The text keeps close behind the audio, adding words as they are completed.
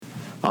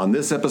On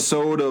this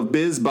episode of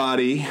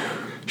BizBody,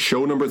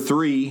 show number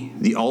 3,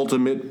 the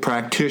Ultimate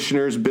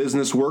Practitioner's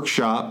Business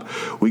Workshop,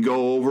 we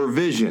go over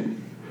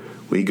vision,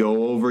 we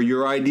go over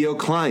your ideal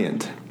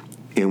client,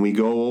 and we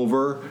go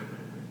over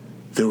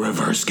the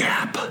reverse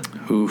gap.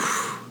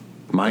 Oof.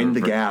 Mind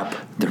the gap.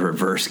 The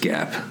reverse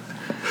gap.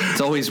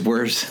 It's always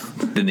worse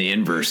than the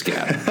inverse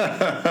gap.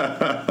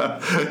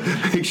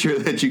 Make sure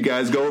that you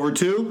guys go over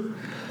to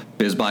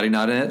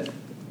BizBody.net.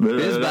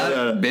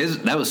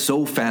 That was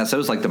so fast. That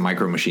was like the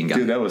Micro Machine Gun.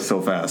 Dude, that was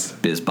so fast.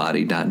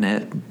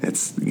 BizBody.net.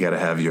 You got to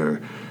have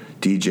your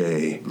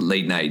DJ.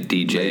 Late night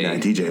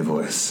DJ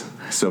voice.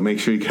 So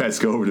make sure you guys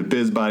go over to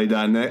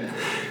BizBody.net.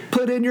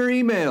 Put in your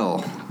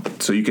email.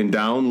 So you can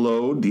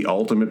download the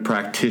Ultimate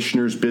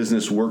Practitioner's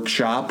Business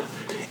Workshop,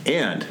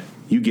 and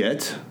you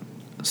get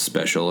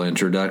special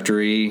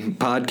introductory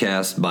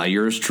podcast by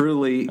yours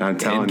truly. I'm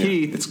telling you,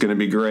 Keith. It's going to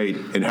be great.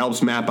 It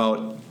helps map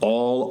out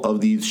all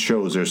of these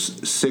shows.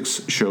 There's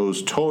 6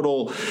 shows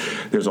total.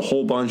 There's a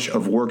whole bunch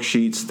of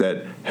worksheets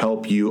that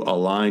help you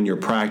align your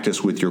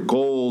practice with your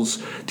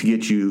goals to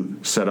get you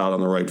set out on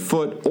the right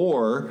foot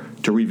or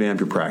to revamp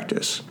your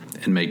practice.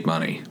 And make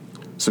money.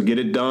 So get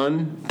it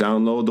done,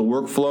 download the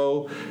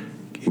workflow,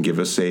 and give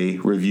us a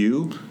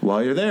review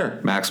while you're there.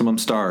 Maximum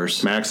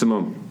stars.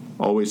 Maximum.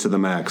 Always to the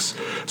max.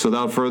 So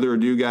without further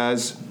ado,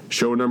 guys,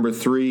 show number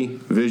 3,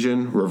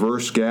 vision,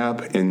 reverse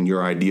gap, and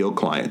your ideal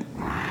client.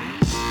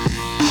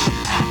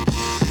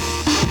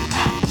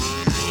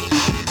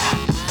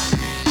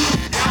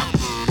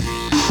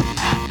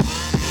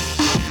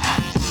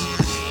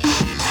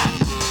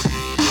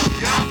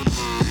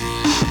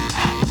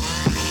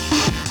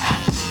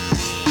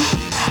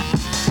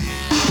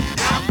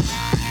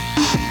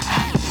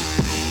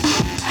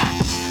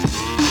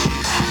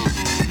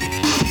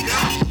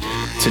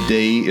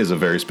 Today is a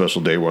very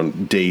special day. We're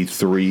on day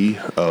 3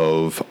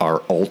 of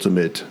our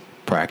Ultimate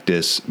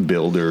Practice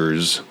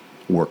Builders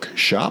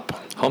Workshop.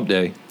 Hump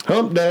day.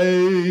 Hump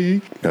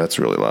day. That's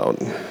really loud.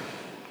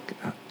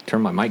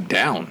 Turn my mic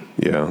down.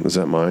 Yeah, is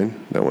that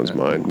mine? That one's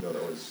mine. What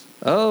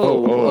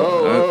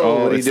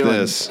are you it's doing?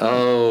 this.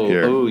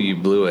 Oh, you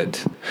blew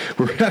it.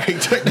 We're having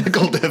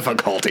technical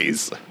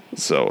difficulties.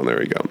 So there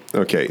we go.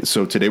 Okay,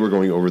 so today we're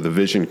going over the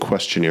Vision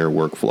Questionnaire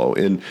workflow.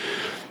 And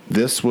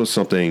this was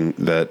something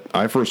that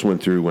I first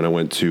went through when I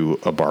went to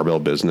a barbell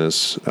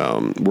business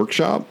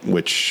workshop,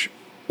 which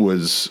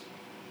was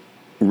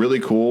really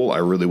cool. I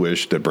really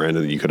wish that,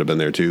 Brandon, you could have been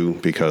there too,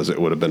 because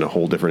it would have been a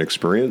whole different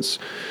experience.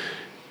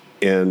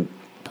 And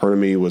part of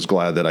me was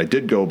glad that I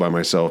did go by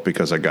myself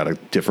because I got a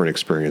different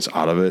experience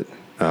out of it.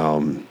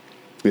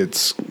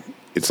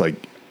 It's like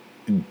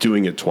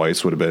doing it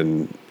twice would have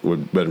been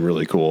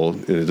really cool,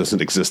 and it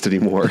doesn't exist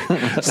anymore.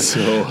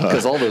 So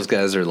because all those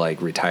guys are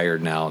like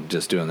retired now,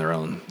 just doing their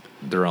own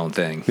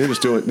thing. They're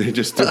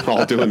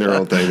all doing their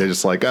own thing. They're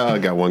just like, I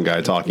got one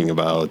guy talking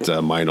about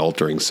mind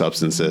altering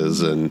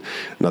substances, and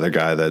another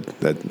guy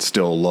that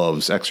still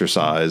loves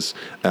exercise,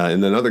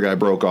 and then another guy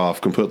broke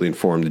off completely and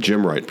formed the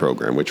Gym Right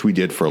program, which we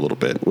did for a little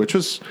bit, which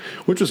was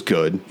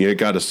good. It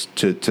got us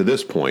to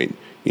this point.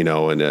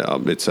 And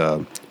it's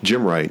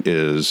Gym Right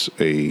is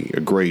a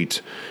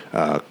great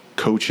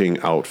coaching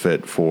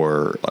outfit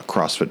for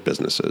CrossFit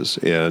businesses,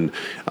 and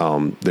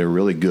they're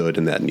really good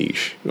in that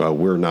niche.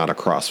 We're not a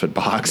CrossFit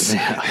box,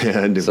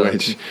 and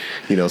which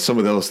some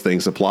of those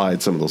things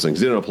applied, some of those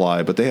things didn't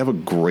apply, but they have a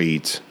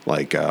great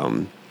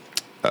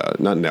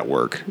not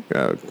network,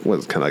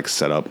 what's kind of like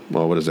setup.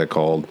 Well, what is that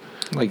called?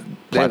 Like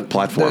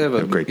platform. They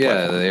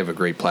have a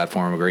great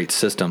platform, a great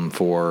system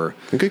for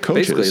good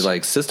coaches. Basically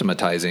like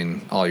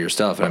systematizing all your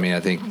stuff. I mean, I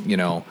think,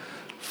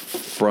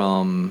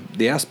 from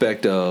the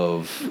aspect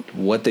of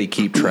what they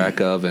keep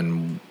track of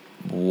and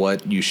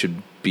what you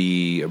should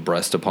be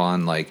abreast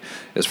upon, like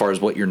as far as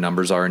what your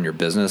numbers are in your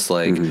business,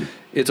 like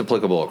it's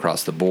applicable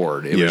across the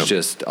board. It was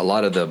just a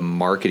lot of the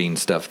marketing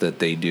stuff that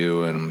they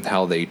do and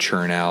how they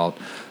churn out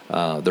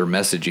their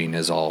messaging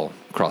is all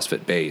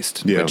CrossFit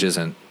based, which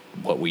isn't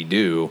what we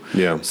do.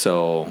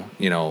 So,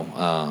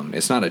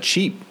 it's not a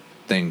cheap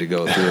thing to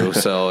go through.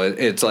 So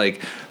it's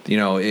like,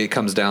 it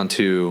comes down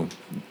to,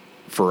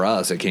 for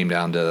us, it came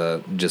down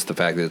to just the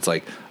fact that it's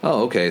like,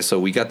 oh, okay, so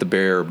we got the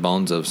bare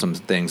bones of some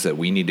things that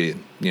we need to,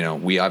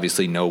 we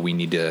obviously know we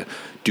need to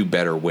do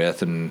better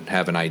with and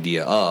have an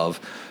idea of.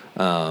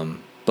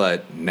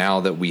 But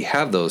now that we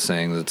have those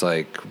things, it's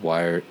like,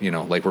 why are,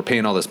 like we're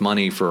paying all this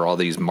money for all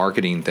these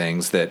marketing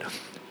things that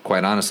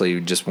quite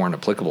honestly just weren't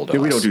applicable to us.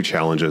 We don't do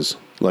challenges.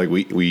 Like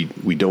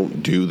we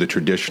don't do the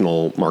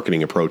traditional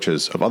marketing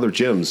approaches of other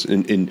gyms.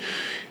 And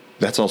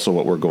that's also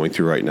what we're going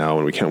through right now,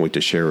 and we can't wait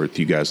to share with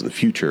you guys in the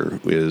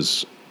future,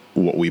 is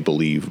what we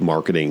believe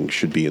marketing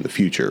should be in the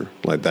future.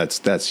 Like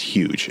that's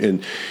huge.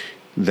 And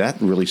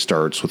that really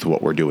starts with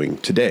what we're doing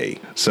today.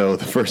 So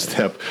the first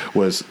step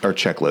was our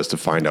checklist to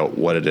find out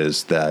what it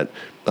is that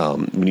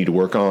we need to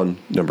work on.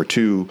 Number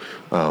 2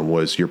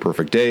 was your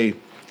perfect day.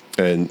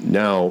 And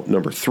now,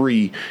 number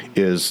 3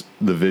 is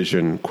the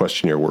vision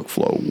questionnaire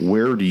workflow.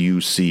 Where do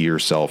you see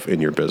yourself in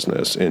your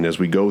business? And as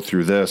we go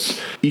through this,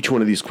 each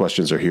one of these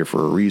questions are here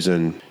for a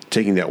reason.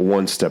 Taking that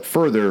one step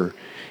further,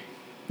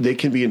 they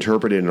can be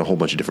interpreted in a whole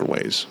bunch of different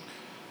ways.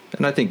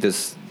 And I think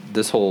this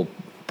whole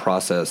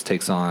process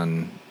takes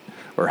on,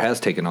 or has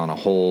taken on, a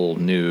whole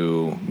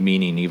new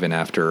meaning even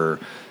after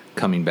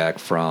coming back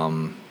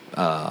from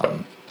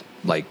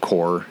like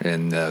core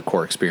and the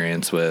core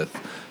experience with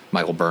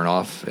Michael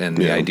Burnoff, and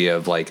the idea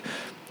of like,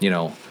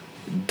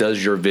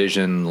 does your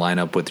vision line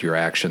up with your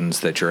actions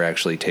that you're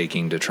actually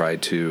taking to try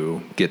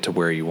to get to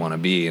where you want to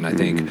be? And I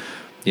think,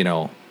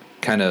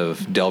 kind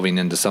of delving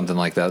into something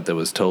like that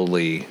was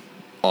totally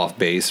off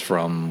base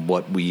from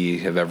what we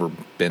have ever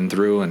been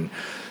through. And,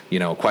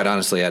 quite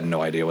honestly, I had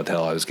no idea what the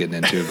hell I was getting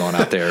into going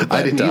out there. But,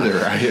 I didn't either.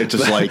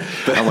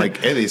 I'm like,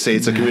 hey, they say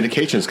it's a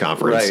communications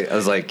conference. Right. I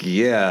was like,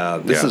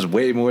 this is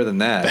way more than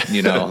that,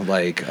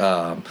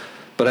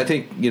 but I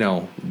think,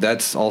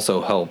 that's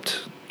also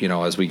helped,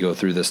 as we go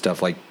through this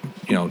stuff, like,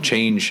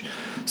 change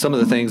some of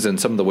the things and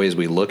some of the ways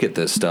we look at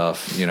this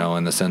stuff,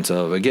 in the sense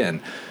of,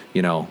 again,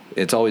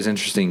 it's always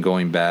interesting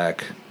going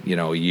back,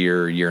 a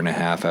year and a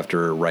half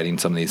after writing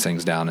some of these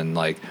things down, and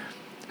like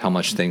how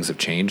much things have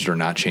changed or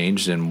not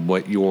changed, and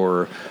what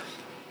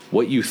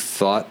you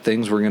thought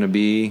things were going to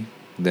be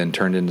then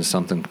turned into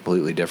something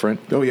completely different.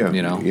 Oh yeah.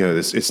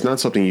 It's not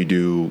something you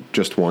do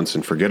just once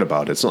and forget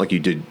about. It's not like you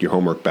did your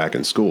homework back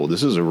in school.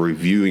 This is a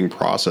reviewing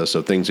process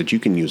of things that you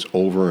can use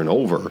over and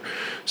over.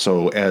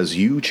 So as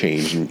you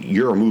change, and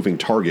you're a moving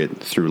target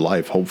through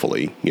life,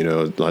 hopefully,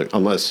 like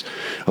unless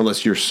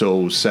you're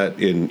so set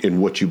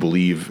in what you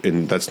believe,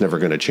 and that's never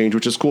going to change,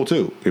 which is cool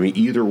too. I mean,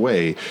 either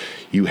way,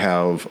 you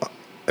have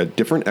a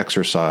different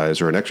exercise,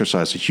 or an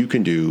exercise that you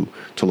can do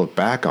to look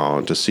back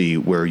on to see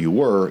where you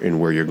were and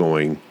where you're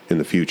going in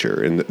the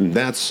future. And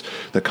that's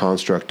the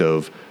construct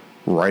of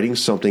writing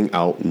something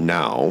out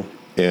now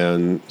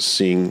and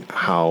seeing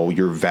how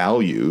your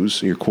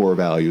values, your core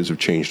values, have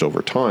changed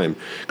over time,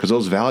 because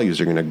those values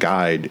are going to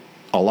guide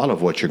a lot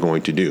of what you're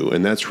going to do.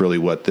 And that's really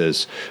what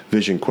this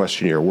vision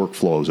questionnaire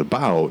workflow is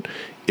about.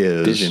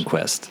 Is Vision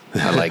Quest.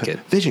 I like it.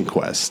 Vision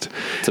Quest.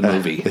 It's a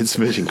movie. It's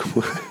Vision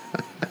Quest.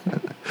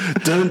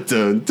 Dun,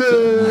 dun,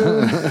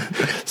 dun.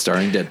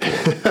 Starring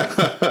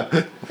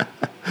Deadpool.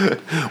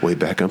 Way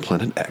back on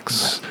Planet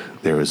X,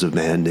 there is a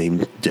man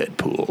named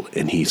Deadpool,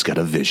 and he's got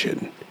a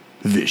vision.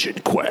 Vision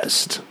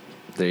Quest.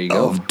 There you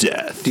go. Of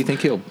death. Do you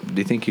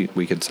think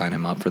we could sign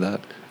him up for that?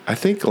 I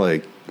think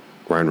like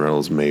Ryan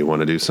Reynolds may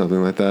want to do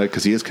something like that,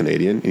 because he is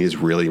Canadian and he's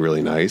really,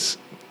 really nice.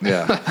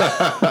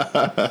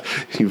 Yeah.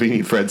 We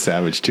need Fred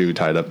Savage too,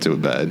 tied up to a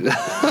bed.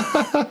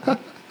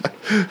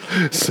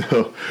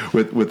 So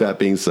with that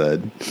being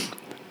said,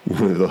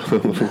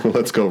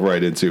 let's go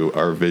right into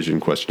our vision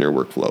questionnaire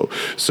workflow.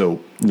 So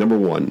number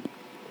 1,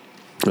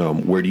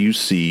 where do you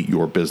see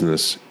your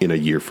business in a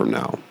year from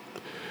now?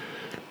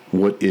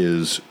 What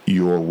is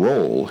your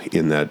role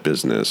in that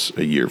business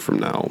a year from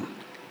now?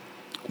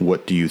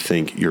 What do you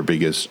think your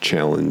biggest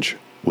challenge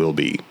will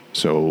be?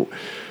 So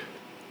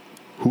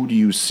who do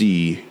you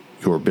see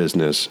your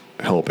business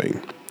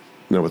helping?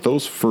 Now, with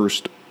those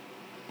first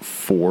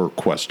 4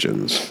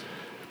 questions,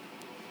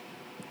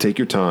 take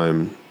your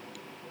time,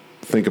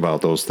 think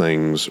about those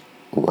things,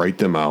 write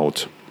them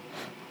out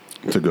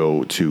to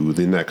go to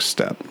the next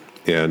step.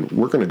 And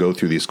we're going to go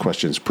through these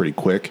questions pretty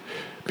quick,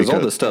 because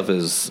all this stuff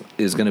is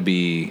going to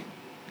be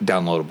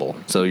downloadable.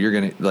 So you're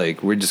going to,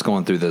 we're just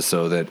going through this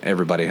so that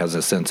everybody has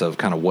a sense of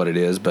kind of what it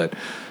is, but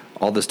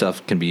all this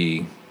stuff can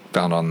be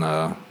found on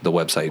the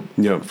website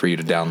for you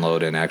to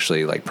download and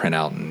actually print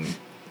out and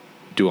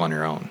do on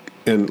your own.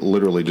 And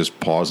literally just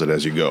pause it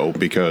as you go,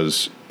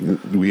 because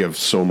we have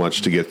so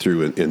much to get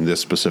through in this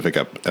specific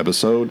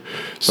episode.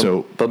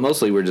 But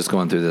mostly we're just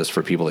going through this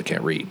for people that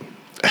can't read.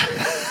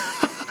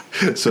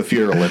 So if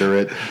you're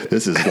illiterate,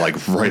 this is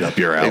right up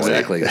your alley.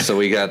 Exactly. So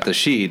we got the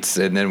sheets,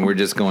 and then we're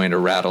just going to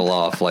rattle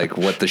off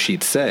what the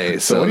sheets say.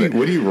 So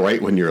what do you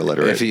write when you're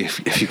illiterate?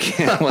 If you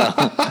can't, well,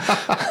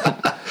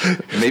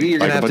 maybe you're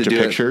gonna have to do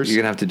pictures?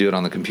 You're gonna have to do it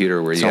on the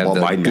computer where you have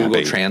the Google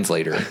mapping.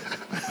 Translator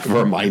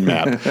for a mind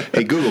map.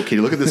 Hey Google, can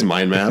you look at this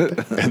mind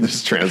map and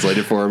just translate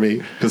it for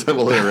me? Because I'm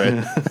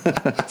illiterate.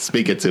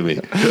 Speak it to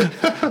me.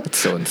 It's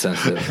so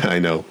insensitive. I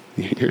know.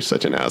 You're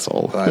such an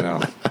asshole. I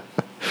know.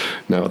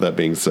 Now, with that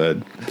being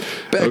said,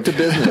 back to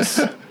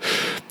business.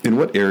 In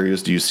what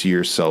areas do you see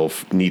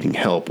yourself needing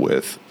help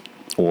with,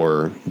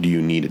 or do you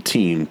need a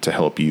team to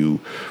help you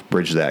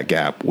bridge that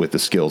gap with the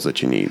skills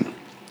that you need?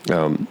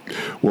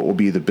 What will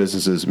be the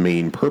business's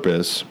main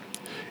purpose,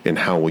 and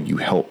how will you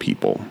help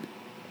people?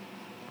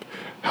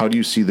 How do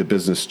you see the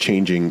business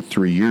changing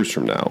 3 years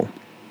from now?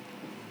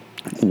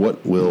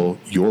 What will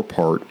your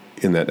part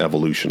in that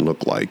evolution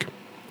look like?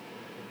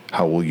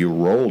 How will your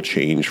role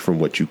change from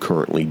what you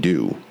currently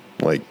do?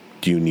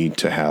 Do you need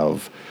to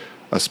have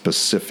a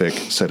specific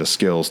set of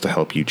skills to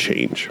help you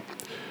change?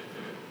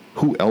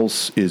 Who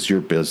else is your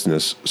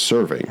business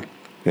serving,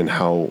 and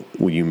how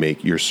will you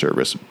make your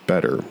service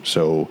better?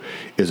 So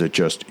is it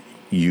just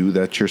you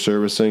that you're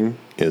servicing?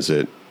 Is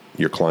it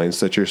your clients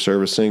that you're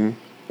servicing,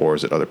 or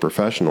is it other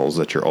professionals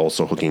that you're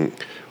also hooking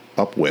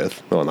up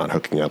with? Well, not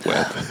hooking up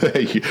with.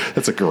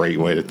 That's a great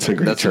way to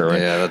term it.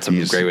 Yeah, that's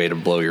a great way to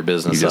blow your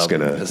business you're up.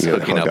 Just Is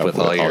hooking up with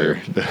all your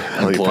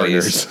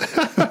employees.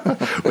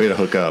 Way to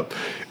hook up.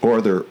 Or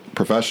other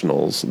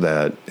professionals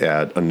that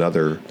add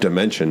another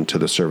dimension to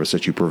the service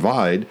that you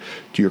provide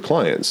to your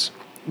clients.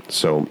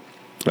 So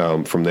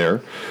from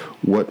there,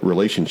 what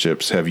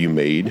relationships have you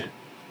made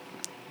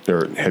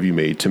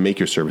to make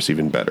your service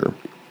even better?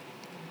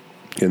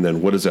 And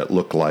then what does that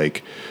look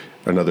like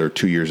another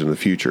 2 years in the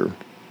future?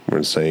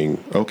 We're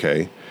saying,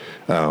 okay,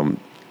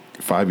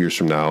 5 years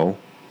from now,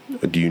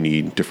 do you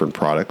need different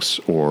products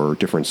or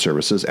different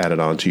services added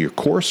on to your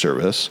core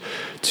service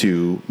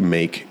to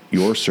make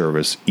your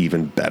service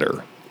even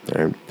better?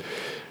 Right?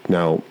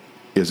 Now,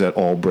 is that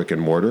all brick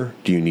and mortar?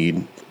 Do you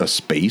need a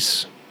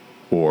space,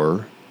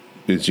 or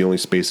is the only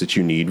space that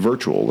you need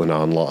virtual and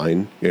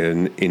online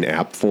in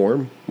app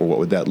form? Well, what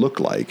would that look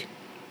like?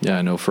 Yeah,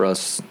 I know for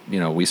us,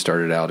 we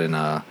started out in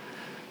a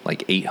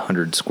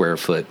 800 square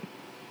foot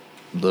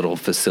little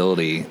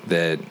facility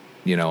that,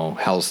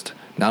 housed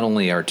not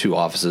only our 2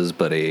 offices,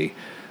 but a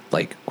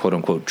quote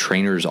unquote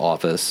trainer's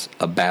office,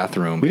 a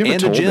bathroom, we never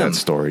and told a gym. That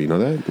story. You know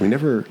that? We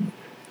never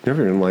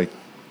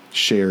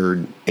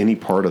shared any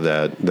part of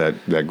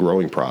that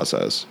growing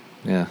process.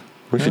 Yeah.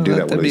 We should do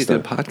that one of these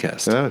days.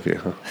 That'd be a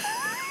good podcast. Yeah.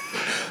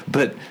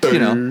 But,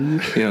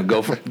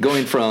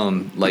 going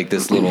from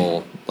this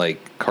little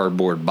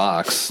cardboard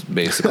box,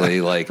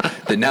 basically,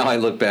 that now I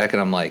look back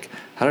and I'm like,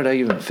 how did I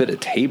even fit a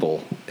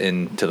table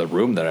into the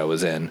room that I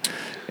was in?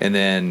 And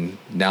then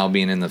now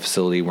being in the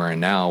facility we're in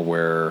now,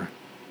 where,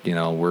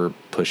 we're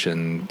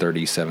pushing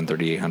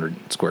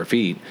 3,800 square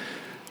feet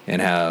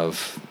and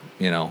have,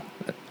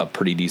 a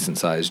pretty decent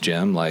sized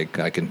gym. I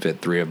can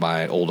fit 3 of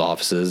my old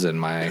offices in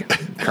my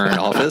current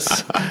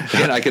office,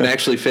 and I can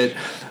actually fit,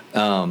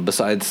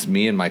 besides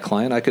me and my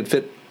client, I could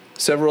fit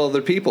several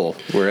other people.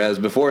 Whereas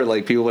before,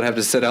 people would have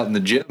to sit out in the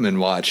gym and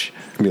watch.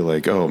 Be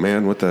like, oh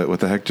man, what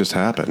the heck just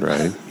happened,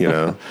 right?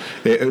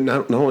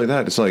 Not only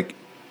that, it's like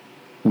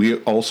we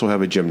also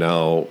have a gym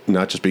now,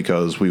 not just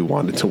because we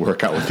wanted to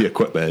work out with the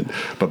equipment,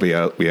 but we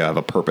have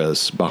a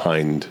purpose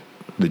behind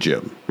the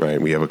gym,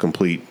 right? We have a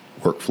complete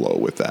workflow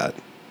with that.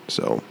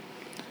 So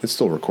it's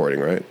still recording,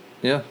 right?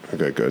 Yeah.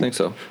 Okay, good. I think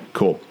so.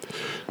 Cool.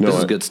 No, this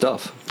is good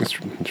stuff.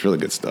 It's really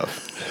good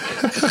stuff.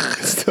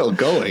 It's still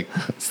going.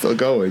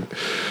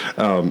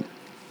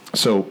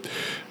 So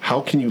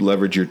how can you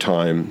leverage your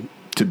time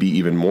to be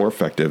even more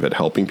effective at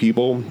helping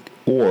people,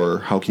 or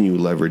how can you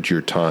leverage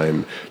your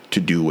time to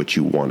do what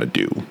you want to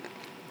do?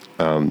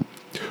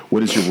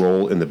 What is your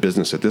role in the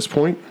business at this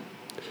point?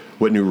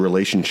 What new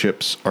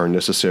relationships are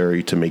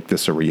necessary to make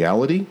this a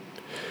reality?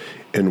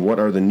 And what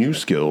are the new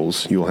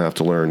skills you'll have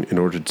to learn in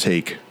order to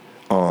take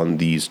on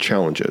these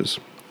challenges?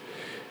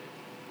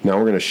 Now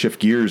we're going to shift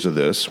gears of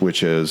this,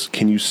 which is,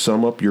 can you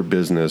sum up your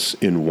business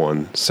in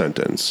one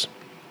sentence?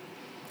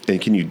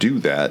 And can you do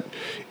that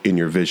in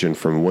your vision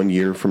from 1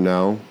 year from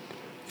now,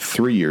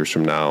 3 years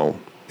from now,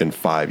 and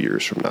 5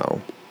 years from now?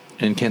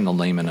 And can the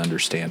layman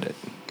understand it?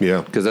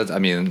 Yeah. Because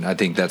I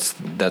think that's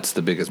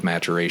the biggest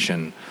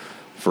maturation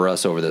for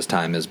us over this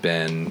time, has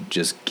been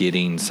just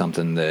getting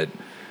something that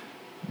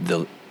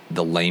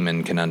the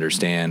layman can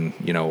understand,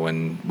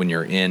 when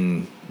you're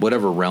in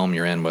whatever realm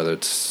you're in, whether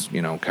it's,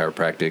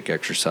 chiropractic,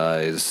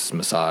 exercise,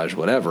 massage,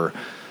 whatever.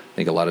 I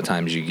think a lot of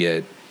times you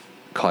get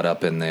caught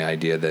up in the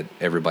idea that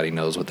everybody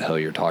knows what the hell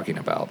you're talking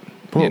about.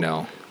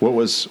 Well, what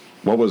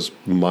was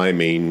my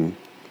main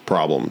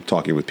problem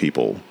talking with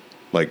people,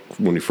 when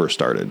we first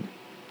started?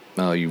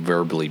 Oh, you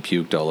verbally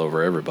puked all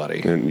over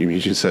everybody. And you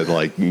just said,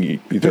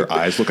 their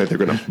eyes look like they're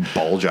going to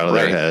bulge out of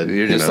their head.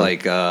 You're just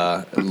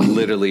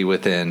literally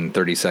within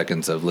 30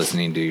 seconds of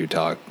listening to you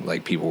talk,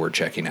 people were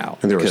checking out.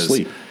 And they were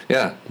asleep.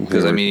 Yeah.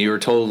 Because, you were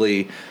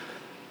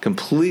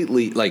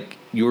completely,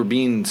 you were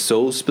being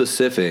so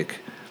specific,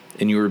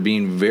 and you were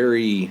being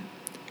very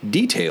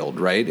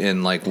detailed, right?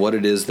 And, what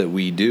it is that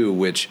we do,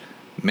 which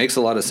makes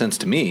a lot of sense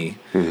to me.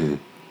 Mm-hmm.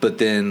 But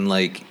then,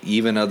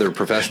 even other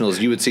professionals,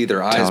 you would see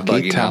their eyes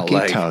bugging out.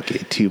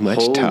 Too much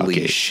holy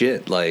talking.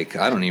 Shit! I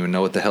don't even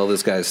know what the hell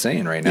this guy's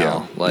saying right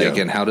now.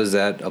 And how does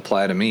that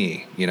apply to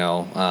me?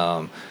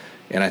 And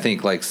I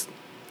think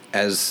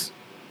as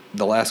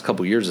the last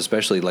couple of years,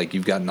 especially,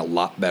 you've gotten a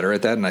lot better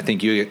at that. And I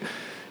think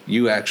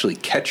you actually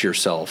catch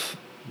yourself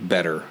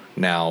better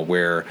now,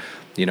 where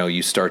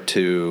you start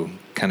to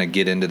kind of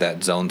get into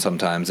that zone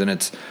sometimes,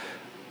 and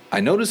I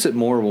notice it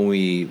more when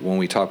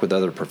we talk with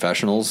other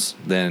professionals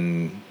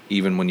than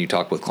even when you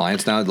talk with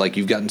clients now.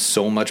 You've gotten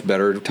so much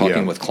better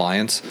talking with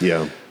clients.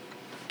 Yeah.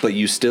 But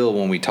you still,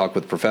 when we talk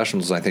with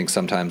professionals, I think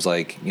sometimes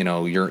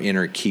your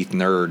inner Keith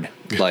nerd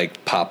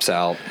pops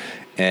out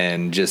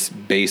and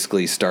just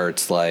basically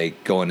starts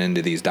going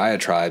into these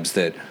diatribes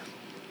that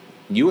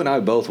you and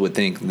I both would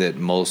think that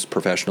most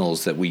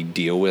professionals that we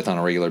deal with on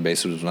a regular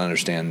basis would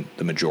understand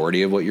the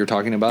majority of what you're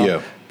talking about.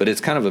 Yeah. But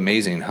it's kind of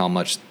amazing how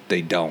much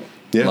they don't.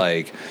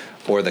 Yeah.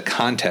 or the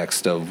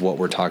context of what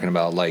we're talking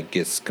about like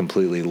gets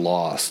completely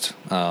lost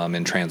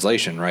in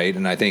translation, right?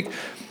 And I think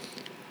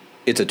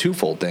it's a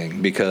twofold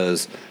thing,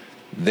 because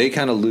they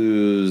kind of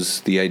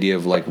lose the idea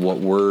of like what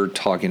we're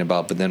talking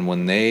about, but then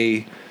when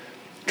they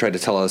try to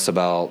tell us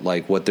about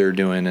like what they're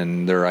doing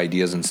and their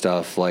ideas and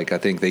stuff, like I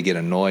think they get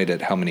annoyed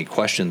at how many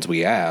questions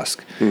we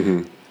ask,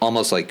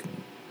 almost like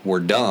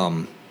we're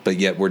dumb, but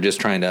yet we're just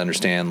trying to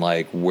understand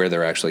like where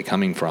they're actually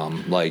coming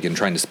from, like, and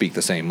trying to speak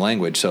the same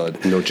language. So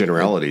no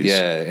generalities.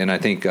 Yeah. And I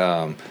think,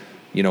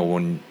 you know,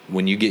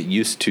 when you get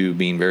used to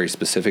being very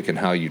specific in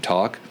how you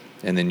talk,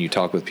 and then you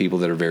talk with people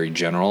that are very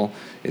general,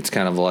 it's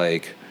kind of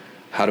like,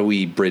 how do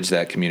we bridge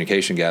that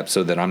communication gap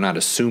so that I'm not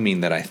assuming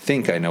that I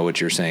think I know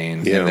what you're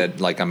saying, and that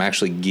like I'm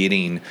actually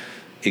getting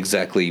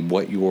exactly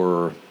what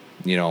your,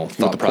 you know,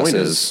 thought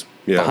process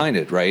behind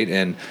it, right?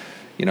 And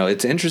you know,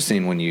 it's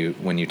interesting when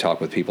you talk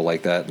with people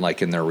like that,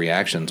 like in their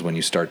reactions, when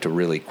you start to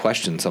really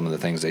question some of the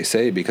things they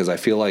say, because I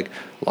feel like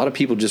a lot of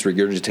people just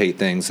regurgitate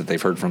things that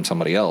they've heard from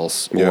somebody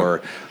else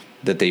or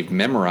that they've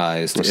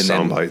memorized, and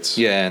sound bites.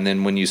 Yeah, and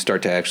then when you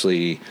start to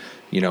actually,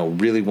 you know,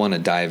 really want to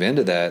dive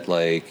into that,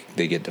 like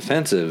they get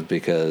defensive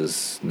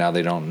because now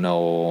they don't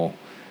know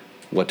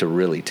what to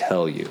really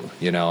tell you,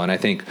 you know. And I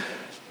think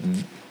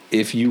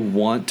if you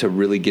want to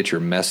really get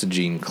your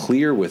messaging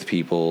clear with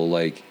people,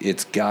 like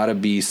it's got to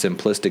be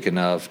simplistic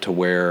enough to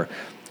where,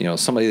 you know,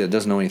 somebody that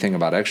doesn't know anything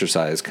about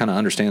exercise kind of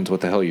understands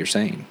what the hell you're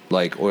saying,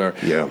 like, or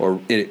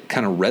it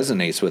kind of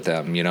resonates with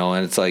them, you know.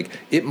 And it's like,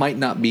 it might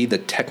not be the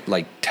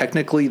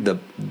technically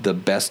the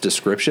best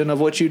description of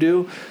what you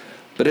do,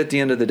 but at the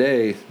end of the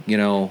day, you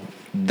know,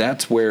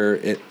 that's where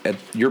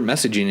your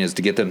messaging is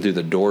to get them through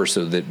the door,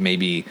 so that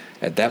maybe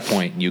at that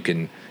point you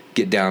can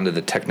get down to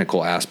the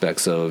technical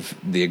aspects of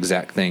the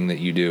exact thing that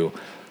you do.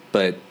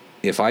 But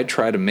if I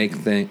try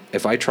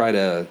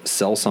to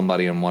sell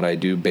somebody on what I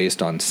do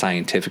based on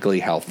scientifically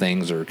how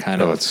things are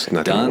kind of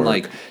done,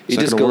 like it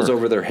just goes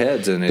over their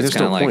heads, and it's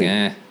kind of like,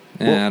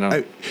 I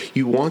don't.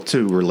 You want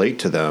to relate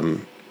to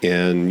them,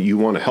 and you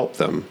want to help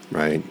them,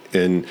 right?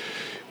 And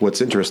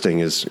what's interesting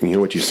is, you know,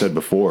 what you said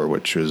before,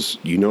 which was,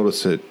 you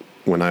notice it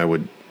when I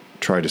would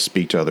try to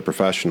speak to other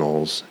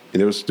professionals,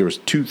 and there was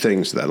two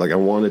things to that. Like, I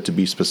wanted to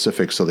be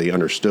specific so they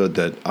understood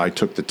that I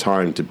took the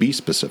time to be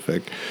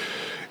specific,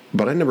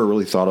 but I never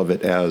really thought of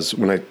it as,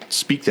 when I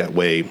speak that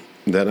way,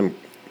 that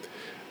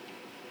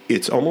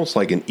it's almost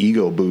like an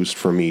ego boost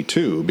for me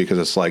too, because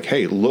it's like,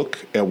 hey,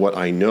 look at what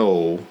I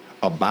know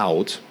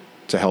about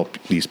to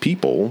help these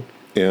people,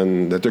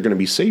 and that they're going to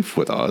be safe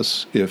with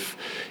us if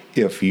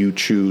you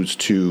choose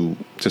to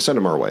send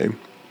them our way.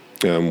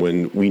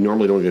 When we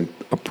normally don't even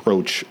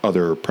approach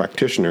other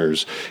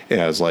practitioners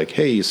as like,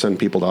 hey, you send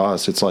people to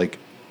us. It's like,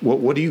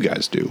 what do you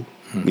guys do?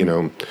 Mm-hmm. You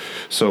know?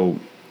 So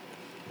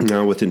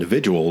now with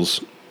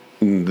individuals,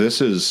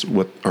 this is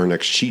what our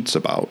next sheet's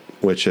about,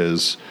 which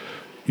is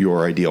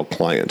your ideal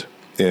client.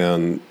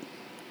 And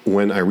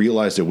when I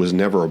realized it was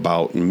never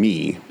about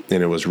me,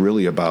 and it was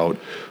really about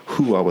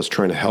who I was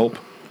trying to help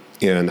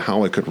and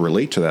how I could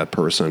relate to that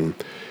person,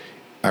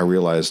 I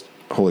realized,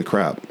 holy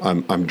crap,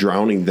 I'm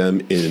drowning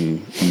them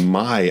in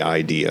my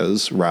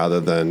ideas rather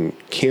than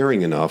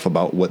caring enough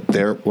about what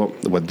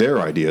their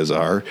ideas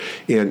are.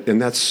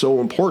 And that's so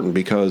important,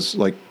 because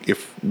like,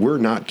 if we're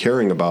not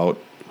caring about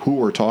who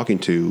we're talking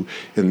to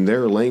in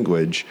their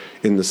language,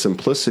 in the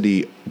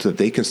simplicity that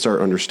they can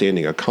start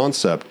understanding a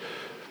concept,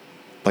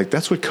 like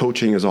that's what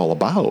coaching is all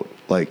about.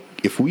 Like,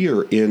 if we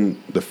are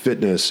in the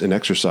fitness and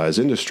exercise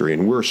industry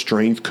and we're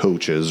strength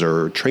coaches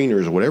or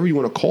trainers or whatever you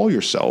want to call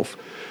yourself,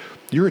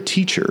 you're a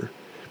teacher.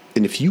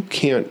 And if you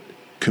can't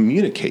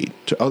communicate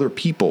to other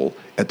people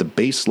at the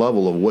base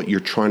level of what you're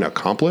trying to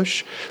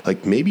accomplish,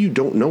 like maybe you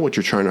don't know what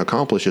you're trying to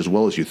accomplish as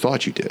well as you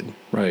thought you did.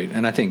 Right.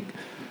 And I think,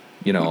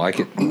 you know,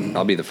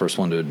 I'll be the first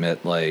one to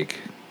admit,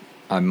 like,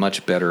 I'm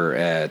much better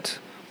at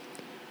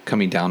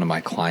coming down to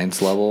my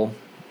client's level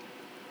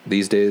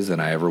these days than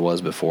I ever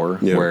was before,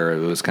 where it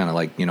was kind of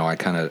like, you know, I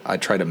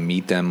try to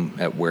meet them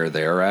at where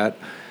they're at,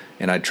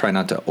 and I try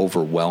not to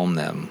overwhelm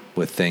them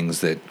with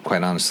things that,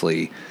 quite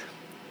honestly,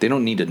 they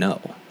don't need to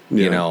know,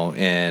 you know.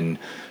 And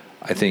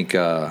I think,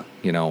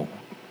 you know,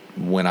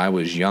 when I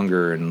was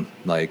younger, and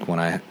like when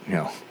I, you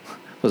know,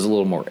 was a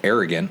little more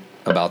arrogant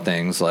about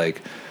things,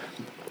 like,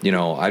 you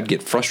know, I'd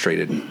get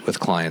frustrated with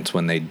clients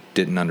when they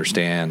didn't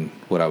understand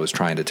what I was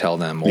trying to tell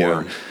them,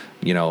 or,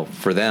 you know,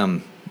 for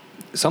them,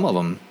 some of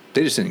them,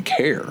 they just didn't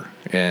care.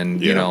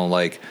 And, you know,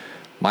 like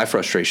my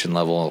frustration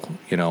level,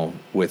 you know,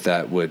 with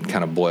that would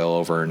kind of boil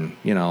over, and,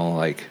 you know,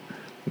 like,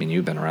 I mean,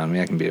 you've been around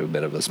me. I can be a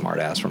bit of a smart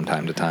ass from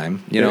time to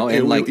time, you know,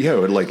 and like, it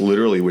would like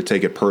literally would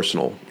take it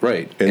personal.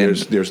 Right. And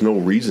there's no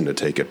reason to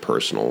take it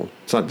personal.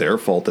 It's not their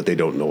fault that they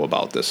don't know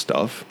about this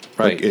stuff.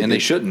 Right. Like and they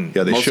shouldn't.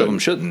 Yeah, Most of them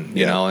shouldn't,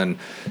 you know, and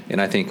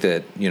I think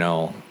that, you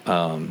know,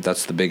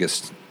 that's the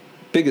biggest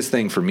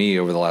thing for me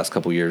over the last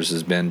couple of years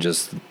has been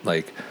just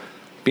like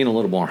being a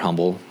little more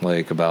humble,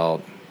 like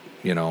about,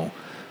 you know,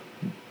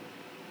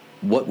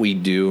 what we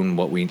do and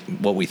what we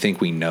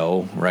think we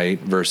know, right?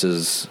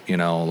 Versus,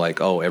 like,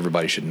 oh,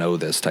 everybody should know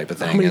this type of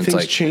thing. How many and things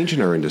it's like, change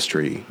in our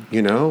industry,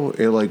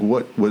 like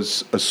what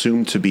was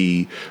assumed to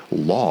be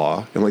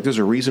law. And like, there's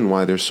a reason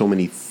why there's so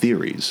many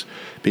theories,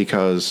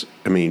 because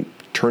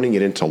turning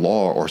it into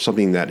law or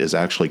something that is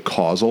actually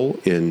causal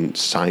in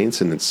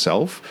science in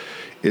itself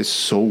is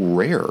so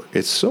rare.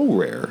 It's so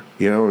rare,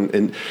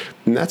 and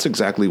that's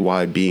exactly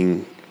why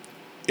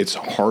it's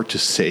hard to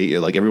say,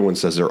 like everyone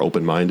says they're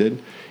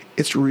open-minded.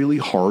 It's really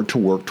hard to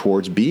work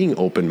towards being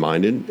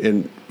open-minded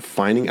and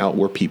finding out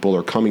where people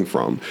are coming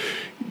from.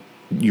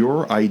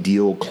 Your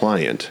ideal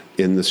client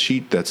in the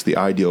sheet, that's the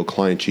ideal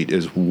client sheet,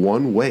 is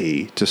one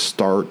way to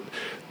start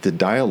the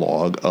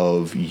dialogue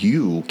of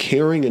you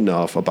caring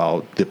enough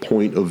about the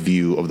point of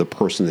view of the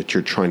person that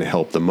you're trying to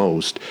help the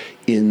most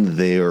in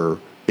their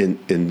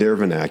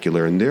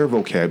vernacular, in their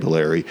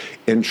vocabulary,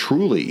 and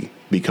truly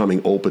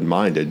becoming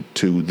open-minded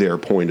to their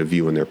point of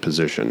view and their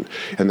position.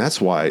 And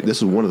that's why this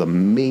is one of the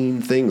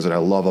main things that I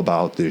love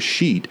about this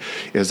sheet,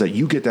 is that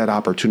you get that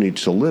opportunity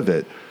to live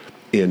it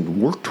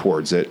and work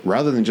towards it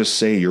rather than just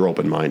say you're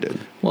open-minded.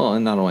 Well,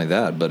 and not only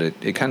that, but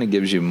it kind of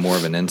gives you more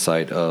of an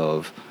insight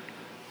of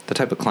the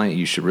type of client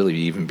you should really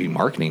even be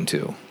marketing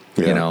to.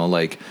 Yeah.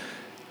 Like,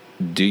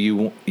 do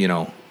you,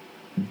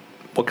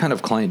 what kind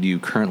of client do you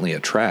currently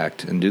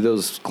attract, and do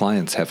those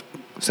clients have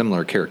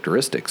similar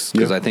characteristics?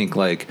 Because I think,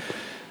 like,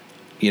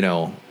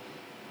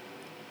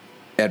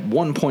 at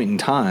one point in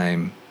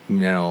time,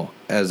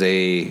 as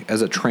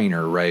a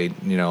trainer, right,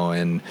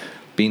 and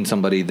being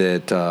somebody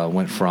that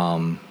went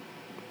from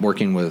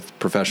working with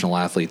professional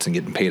athletes and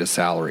getting paid a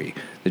salary,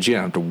 that you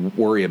don't have to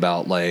worry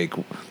about, like,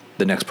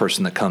 the next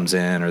person that comes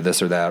in or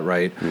this or that,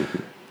 right?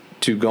 Mm-hmm.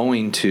 To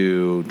going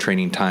to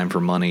training time for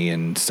money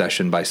and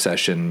session by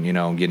session,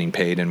 getting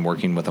paid and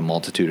working with a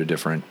multitude of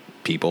different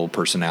people,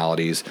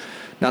 personalities.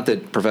 Not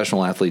that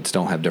professional athletes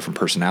don't have different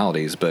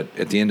personalities, but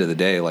at the end of the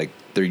day, like,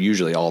 they're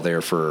usually all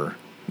there for,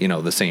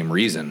 the same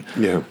reason.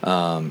 Yeah.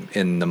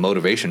 And the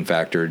motivation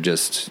factor,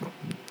 just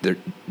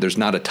there's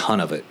not a ton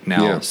of it.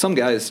 Now, some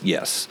guys,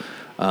 yes.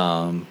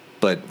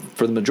 But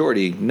for the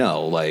majority,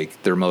 no.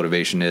 Like, their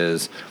motivation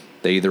is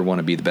they either want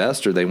to be the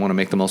best or they want to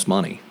make the most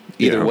money.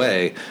 Either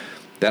way,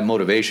 that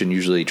motivation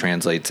usually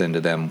translates into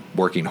them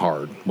working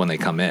hard when they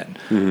come in.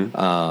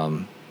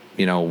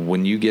 Mm-hmm.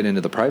 When you get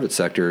into the private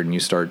sector and you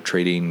start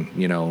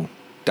trading,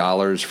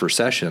 dollars for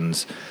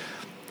sessions,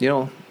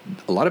 a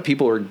lot of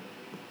people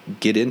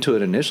get into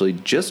it initially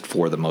just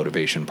for the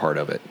motivation part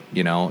of it,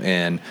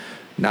 and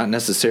not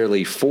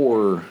necessarily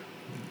for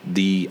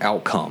the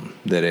outcome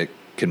that it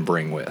can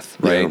bring with,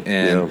 right?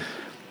 And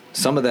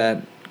some of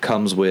that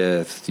comes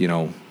with,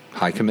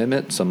 high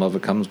commitment. Some of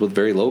it comes with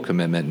very low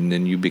commitment, and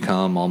then you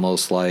become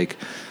almost like,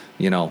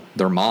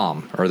 their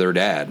mom or their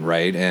dad,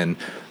 right? And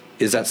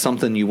is that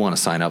something you want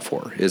to sign up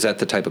for? Is that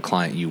the type of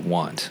client you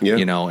want? Yeah.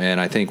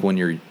 And I think when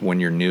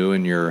you're new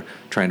and you're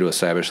trying to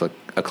establish like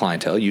a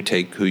clientele, you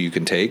take who you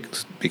can take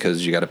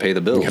because you got to pay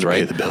the bills,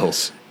 right? Pay the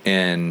bills,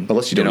 and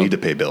unless you don't need to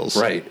pay bills,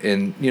 right?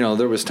 And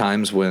there was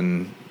times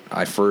when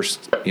I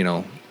first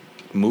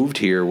moved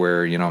here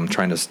where I'm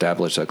trying to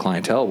establish a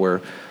clientele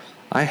where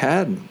I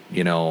had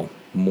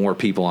more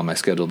people on my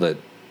schedule that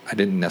I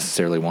didn't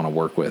necessarily want to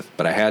work with,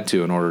 but I had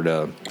to in order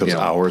to those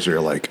hours where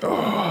you're like,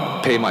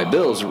 pay my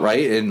bills,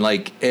 right? And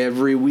like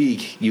every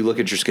week you look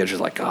at your schedule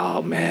like,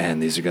 oh man,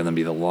 these are going to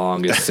be the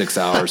longest 6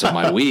 hours of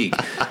my week,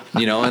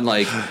 and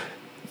like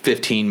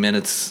 15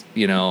 minutes,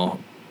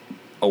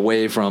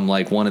 away from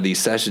like one of these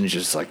sessions,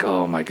 just like,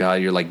 oh my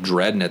God, you're like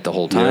dreading it the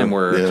whole time,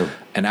 where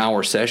an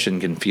hour session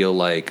can feel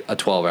like a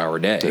 12-hour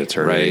day,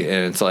 right?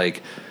 And it's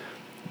like,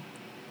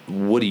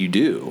 what do you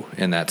do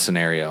in that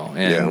scenario?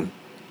 And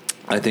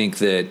I think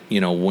that,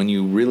 when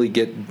you really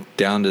get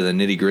down to the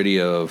nitty gritty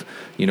of,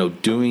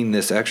 doing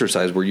this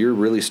exercise where you're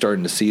really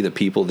starting to see the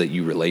people that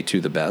you relate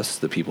to the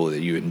best, the people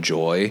that you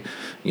enjoy,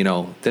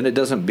 then it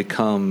doesn't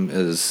become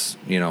as,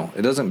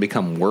 it doesn't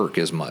become work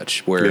as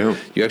much, where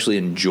you actually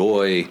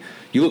enjoy,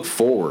 you look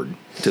forward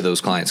to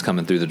those clients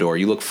coming through the door.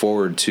 You look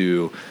forward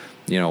to,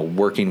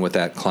 working with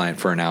that client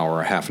for an hour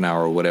or half an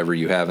hour or whatever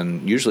you have.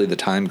 And usually the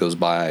time goes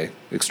by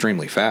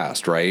extremely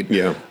fast, right?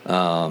 Yeah.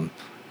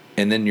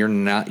 And then you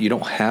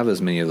don't have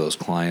as many of those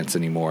clients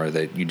anymore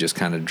that you just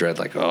kind of dread,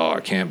 like, oh, I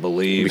can't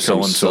believe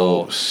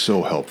so-and-so.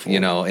 So helpful.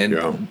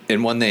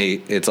 And when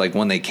it's like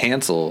when they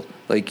cancel,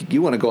 like,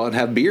 you want to go out and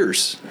have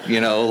beers,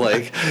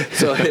 like,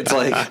 so it's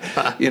like,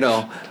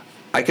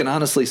 I can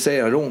honestly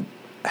say I don't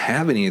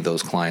have any of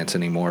those clients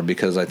anymore,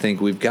 because I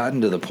think we've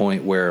gotten to the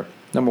point where,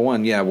 number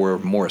one, we're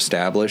more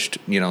established,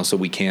 so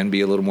we can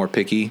be a little more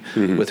picky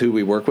with who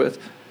we work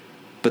with.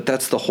 But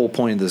that's the whole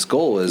point of this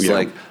goal is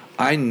like,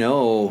 I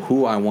know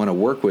who I want to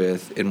work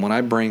with. And when I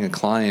bring a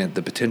client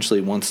that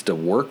potentially wants to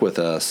work with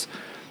us,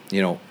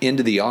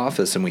 into the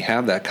office and we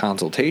have that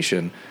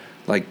consultation,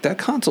 like, that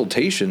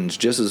consultation's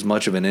just as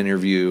much of an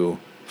interview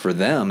for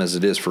them as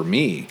it is for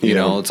me.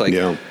 It's like,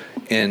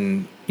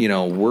 and,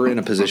 we're in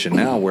a position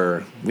now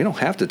where we don't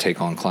have to take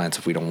on clients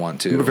if we don't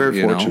want to. We're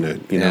very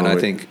fortunate. And I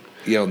think,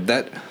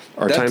 that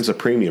our time's a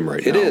premium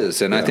right now. It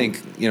is, and I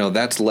think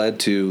that's led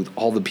to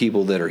all the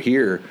people that are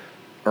here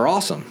are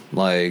awesome.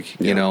 Like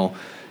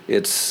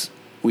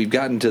we've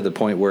gotten to the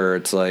point where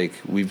it's like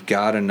we've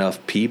got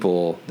enough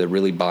people that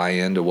really buy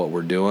into what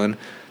we're doing,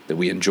 that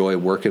we enjoy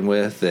working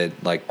with,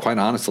 that like quite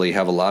honestly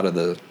have a lot of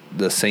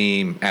the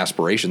same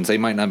aspirations. They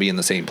might not be in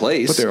the same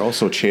place, but they're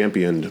also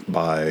championed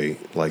by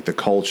like the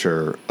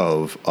culture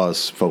of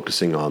us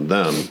focusing on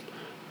them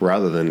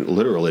rather than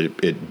literally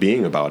it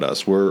being about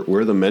us.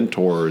 We're the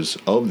mentors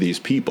of these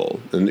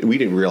people, and we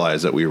didn't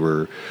realize that we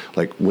were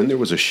like when there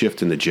was a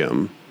shift in the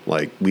gym.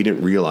 Like we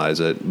didn't realize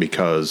it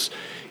because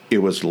it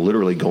was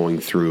literally going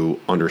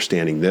through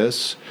understanding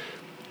this.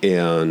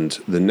 And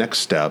the next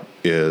step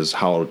is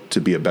how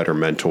to be a better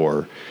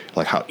mentor.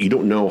 Like how you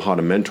don't know how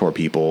to mentor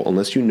people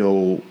unless you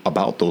know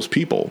about those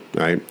people,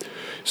 right?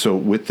 So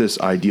with this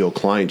ideal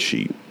client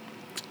sheet,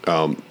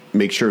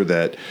 make sure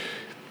that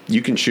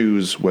you can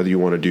choose whether you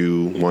want to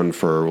do one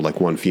for like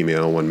one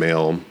female, one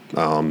male.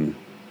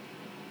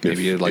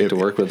 Maybe you'd like to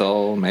work with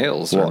all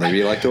males, or maybe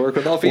you like to work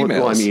with all females.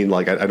 Well, I mean,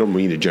 like I don't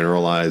mean to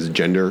generalize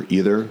gender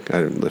either.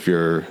 If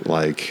you're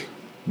like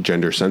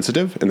gender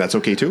sensitive, and that's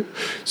okay too.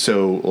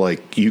 So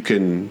like you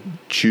can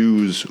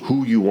choose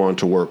who you want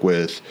to work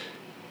with,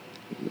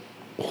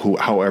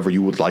 however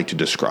you would like to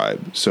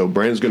describe. So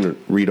Brandon's going to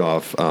read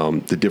off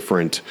the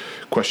different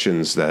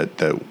questions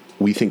that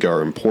we think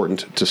are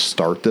important to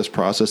start this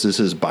process. This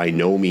is by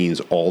no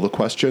means all the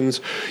questions.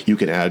 You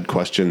can add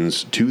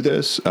questions to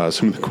this.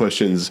 Some of the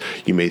questions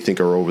you may think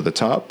are over the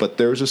top, but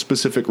there's a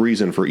specific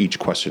reason for each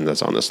question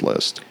that's on this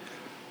list.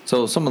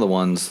 So some of the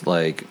ones,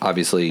 like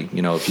obviously,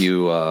 if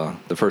you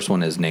the first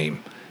one is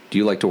name. Do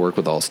you like to work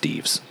with all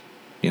Steves?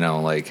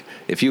 Like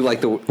if you like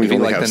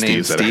the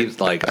name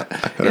Steve, like our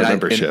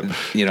membership.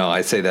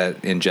 I say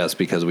that in jest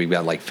because we've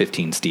got like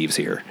 15 Steves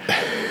here.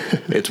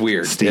 It's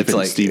weird. It's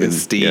like Steve,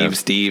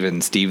 Steve,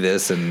 and Steve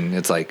this, and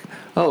it's like,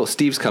 oh,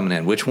 Steve's coming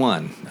in. Which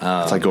one?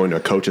 It's like going to a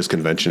coaches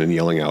convention and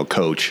yelling out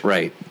 "coach."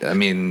 Right. I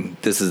mean,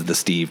 this is the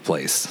Steve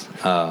place.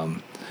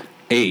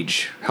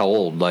 Age, how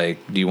old? Like,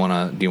 do you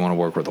want to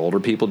work with older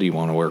people? Do you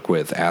want to work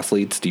with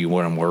athletes? Do you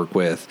want to work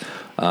with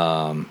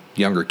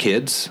younger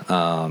kids?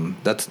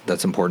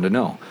 That's important to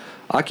know.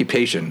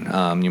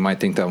 Occupation, you might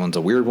think that one's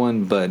a weird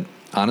one, but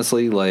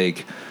honestly,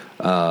 like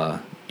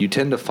you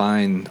tend to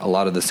find a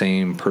lot of the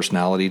same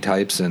personality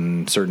types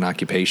in certain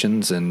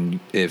occupations,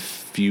 and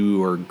if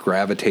you are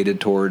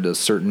gravitated toward a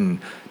certain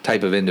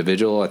type of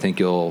individual, I think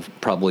you'll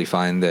probably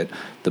find that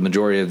the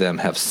majority of them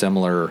have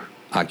similar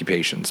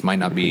occupations. Might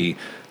not be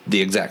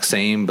the exact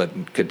same,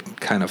 but could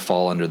kind of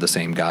fall under the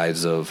same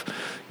guise of,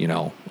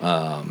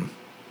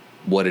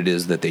 what it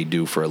is that they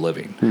do for a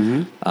living.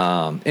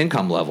 Mm-hmm.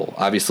 Income level.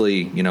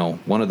 Obviously,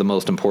 one of the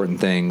most important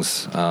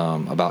things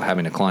about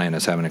having a client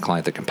is having a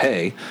client that can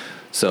pay.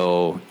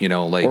 So,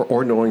 like...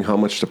 Or knowing how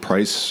much to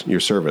price your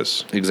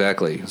service.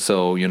 Exactly.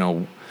 So,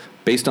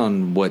 based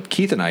on what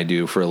Keith and I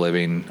do for a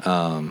living,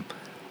 I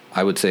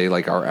would say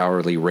like our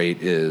hourly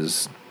rate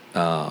is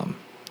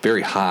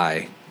very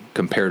high,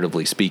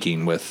 comparatively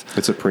speaking, with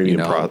it's a premium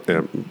what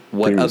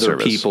premium other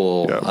service.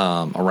 People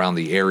around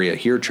the area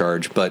here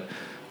charge, but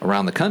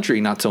around the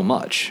country not so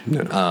much.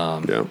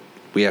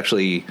 We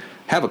actually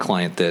have a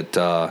client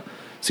that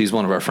sees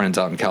one of our friends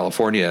out in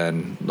California,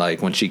 and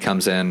like when she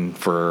comes in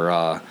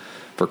for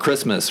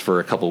Christmas for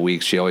a couple of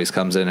weeks, she always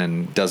comes in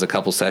and does a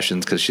couple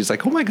sessions because she's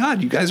like, oh my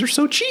God, you guys are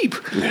so cheap,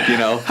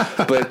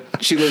 but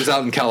she lives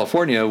out in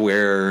California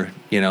where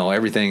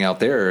everything out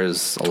there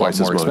is a lot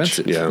more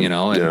expensive,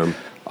 and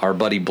our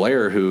buddy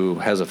Blair, who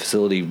has a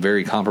facility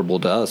very comparable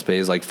to us,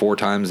 pays like 4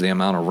 times the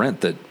amount of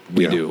rent that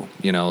we do.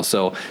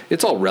 So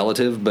it's all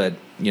relative, but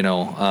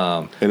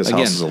and his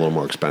house is a little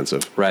more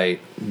expensive, right?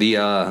 The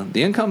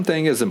income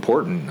thing is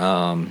important,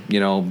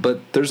 but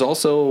there's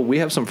also, we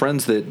have some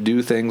friends that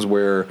do things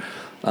where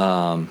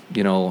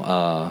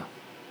where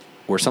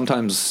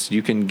sometimes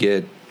you can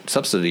get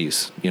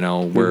subsidies,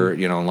 where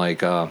like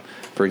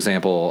for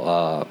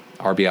example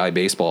RBI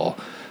baseball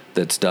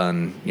that's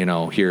done,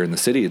 here in the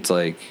city. It's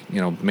like,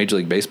 Major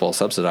League Baseball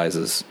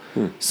subsidizes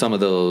some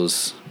of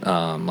those,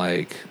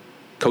 like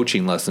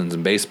coaching lessons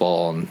in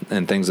baseball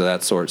and things of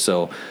that sort.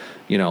 So,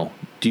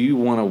 do you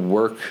want to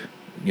work,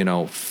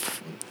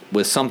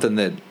 with something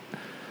that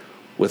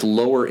with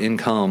lower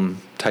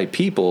income type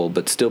people,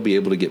 but still be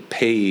able to get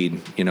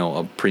paid,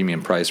 a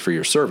premium price for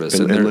your service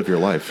and live your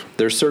life?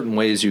 There's certain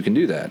ways you can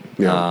do that.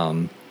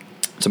 Yeah.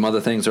 Some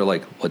other things are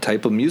like, what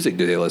type of music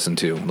do they listen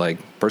to? Like,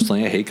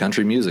 personally, I hate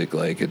country music.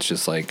 Like, it's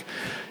just like,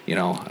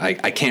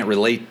 I can't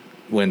relate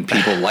when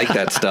people like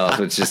that stuff.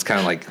 It's just kind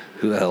of like,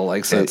 who the hell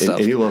likes that stuff?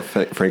 And you love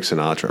Frank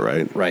Sinatra,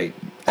 right? Right.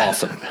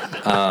 Awesome.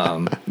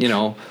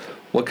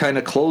 What kind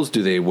of clothes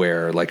do they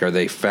wear? Like, are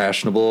they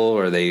fashionable?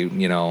 Are they,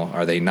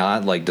 are they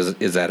not? Like,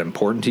 is that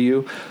important to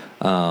you?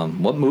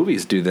 What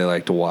movies do they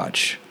like to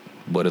watch?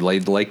 What do they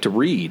like to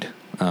read?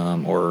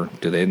 Or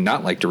do they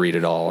not like to read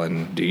at all?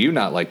 And do you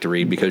not like to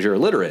read because you're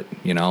illiterate?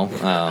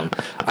 I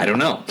don't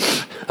know.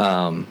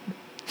 How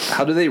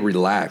do they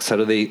relax? How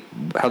do they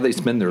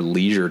spend their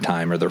leisure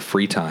time or their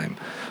free time?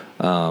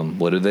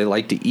 What do they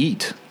like to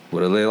eat?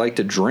 What do they like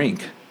to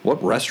drink?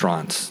 What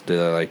restaurants do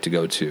they like to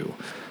go to?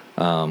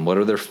 What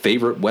are their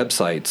favorite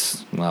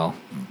websites? Well,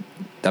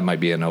 that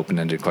might be an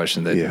open-ended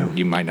question that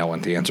you might not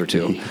want the answer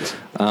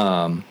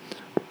to.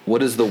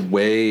 What is the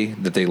way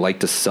that they like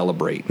to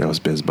celebrate? That was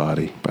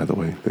BizBody, by the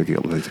way. They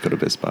like to go to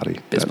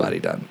BizBody.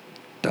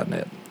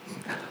 BizBody.net.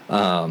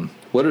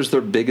 What is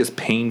their biggest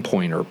pain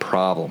point or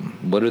problem?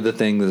 What are the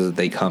things that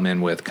they come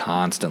in with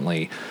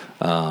constantly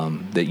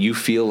that you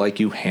feel like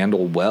you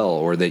handle well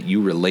or that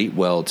you relate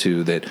well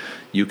to, that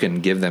you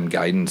can give them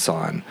guidance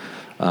on?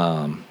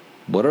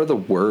 What are the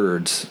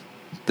words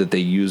that they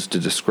use to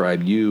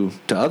describe you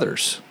to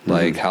others?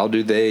 Like, how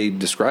do they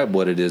describe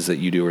what it is that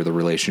you do or the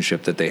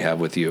relationship that they have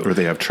with you? Or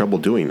they have trouble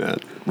doing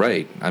that.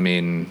 Right. I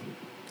mean,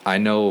 I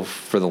know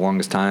for the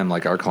longest time,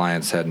 like, our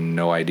clients had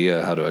no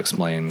idea how to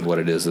explain what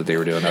it is that they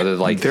were doing. Other than,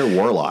 like, they're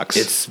warlocks.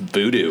 It's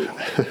voodoo.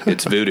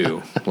 It's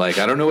voodoo. Like,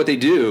 I don't know what they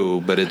do,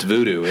 but it's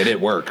voodoo, and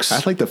it works.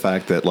 I like the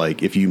fact that,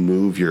 like, if you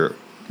move your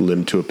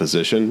limb to a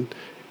position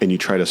and you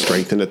try to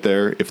strengthen it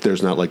there, if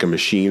there's not like a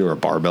machine or a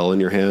barbell in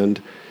your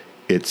hand,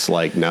 it's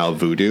like now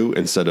voodoo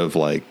instead of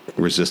like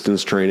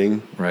resistance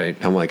training. Right.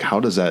 I'm like, how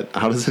does it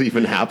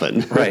even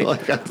happen? Right.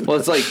 Like, well,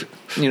 it's like,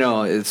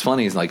 it's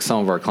funny. It's like some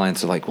of our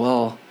clients are like,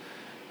 well,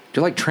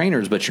 you're like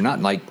trainers, but you're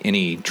not like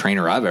any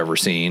trainer I've ever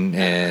seen.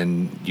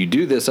 And you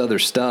do this other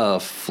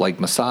stuff like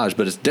massage,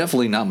 but it's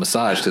definitely not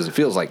massage because it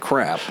feels like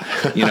crap,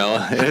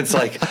 and it's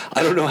like,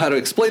 I don't know how to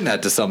explain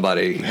that to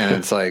somebody. And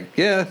it's like,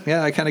 yeah,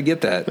 I kind of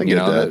get that.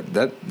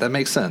 That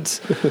makes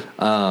sense.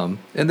 And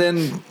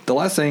then the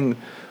last thing,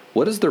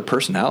 what is their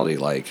personality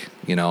like?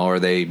 Are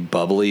they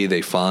bubbly? Are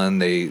they fun?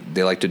 They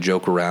like to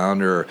joke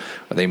around, or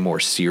are they more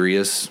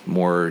serious,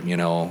 more,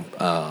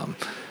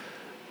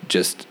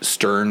 just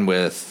stern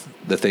with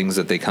the things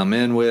that they come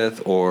in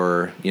with?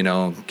 Or,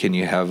 can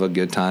you have a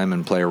good time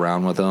and play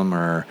around with them?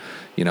 Or,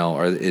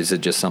 or is it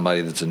just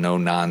somebody that's a no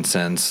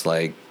nonsense,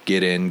 like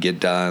get in, get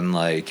done,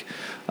 like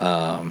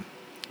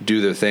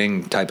do their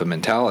thing type of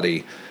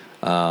mentality?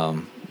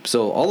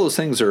 So all those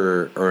things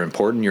are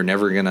important. You're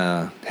never going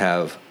to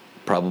have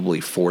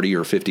probably 40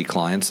 or 50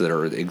 clients that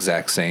are the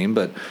exact same,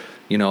 but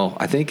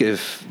I think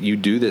if you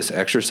do this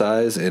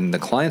exercise and the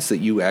clients that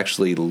you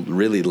actually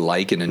really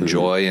like and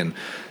enjoy,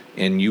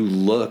 and you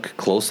look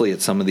closely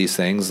at some of these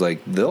things, like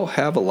they'll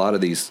have a lot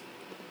of these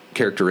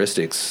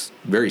characteristics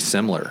very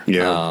similar.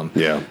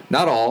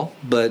 Not all,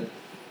 but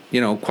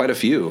quite a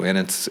few, and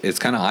it's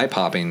kind of eye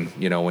popping.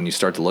 When you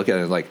start to look at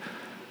it, like,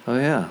 oh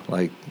yeah,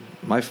 like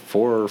my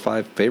 4 or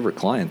 5 favorite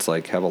clients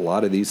like have a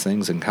lot of these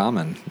things in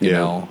common.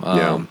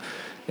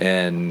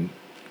 And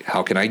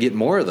how can I get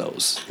more of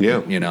those?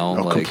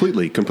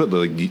 Completely.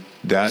 Like,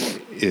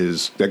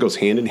 that goes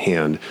hand in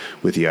hand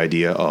with the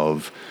idea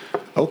of,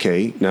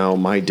 okay, now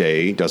my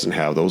day doesn't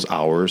have those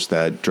hours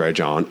that dredge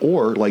on,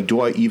 or like, do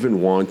I even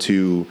want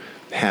to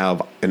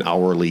have an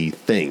hourly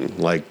thing?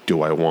 Like,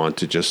 do I want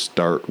to just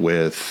start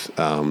with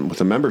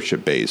a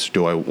membership base?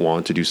 Do I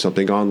want to do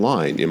something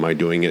online? Am I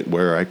doing it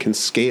where I can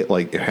scale,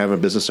 like have a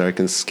business where I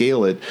can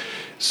scale it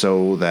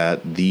so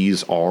that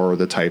these are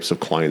the types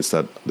of clients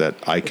that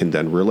I can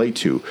then relate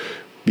to?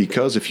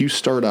 Because if you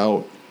start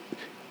out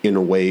in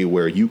a way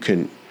where you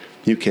can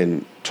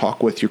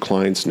talk with your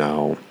clients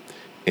now,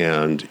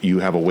 and you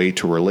have a way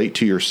to relate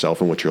to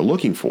yourself and what you're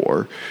looking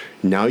for,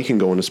 now you can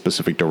go in a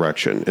specific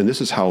direction. And this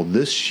is how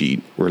this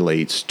sheet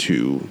relates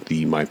to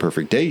the My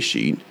Perfect Day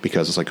sheet,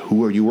 because it's like,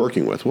 who are you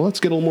working with? Well, let's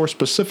get a little more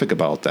specific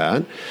about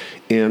that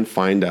and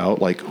find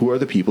out, like, who are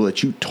the people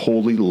that you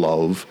totally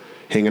love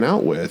hanging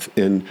out with,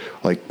 and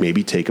like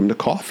maybe take them to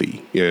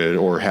coffee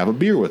or have a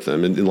beer with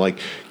them, and like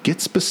get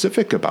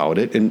specific about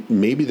it. And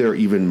maybe there are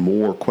even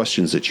more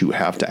questions that you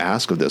have to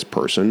ask of this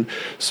person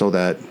so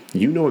that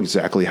you know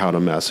exactly how to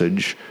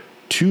message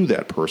to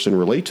that person,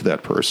 relate to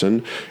that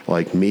person.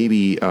 Like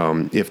maybe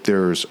if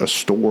there's a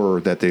store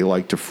that they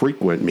like to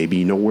frequent, maybe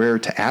you know where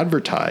to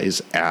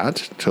advertise at,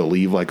 to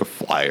leave like a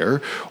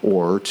flyer,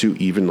 or to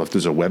even if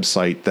there's a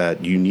website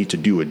that you need to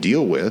do a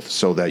deal with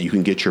so that you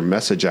can get your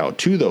message out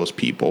to those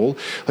people,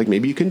 like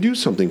maybe you can do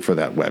something for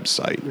that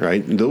website,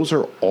 right? And those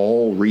are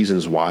all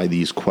reasons why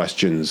these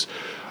questions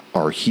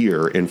are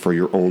here, and for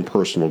your own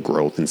personal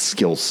growth and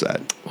skill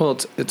set. Well,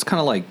 it's kind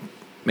of like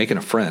making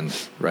a friend,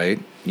 right?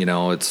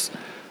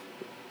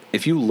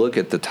 If you look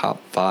at the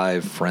top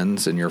 5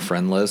 friends in your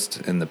friend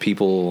list and the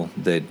people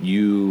that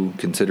you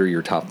consider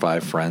your top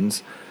 5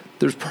 friends,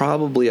 there's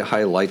probably a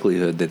high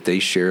likelihood that they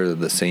share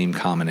the same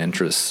common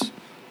interests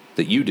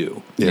that you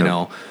do.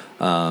 Yeah.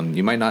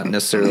 You might not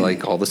necessarily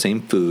like all the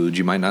same foods.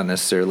 You might not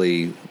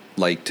necessarily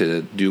like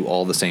to do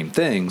all the same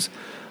things,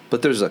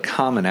 but there's a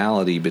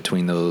commonality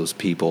between those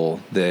people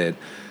that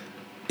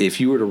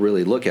if you were to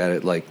really look at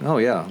it, like, oh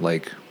yeah,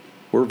 like,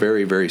 we're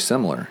very, very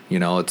similar.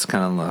 It's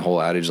kind of the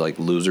whole adage, like,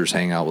 losers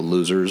hang out with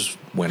losers,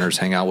 winners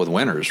hang out with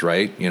winners,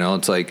 right?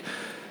 It's like,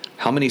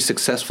 how many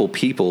successful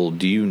people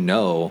do you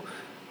know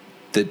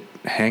that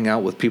hang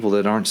out with people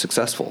that aren't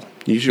successful?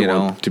 You usually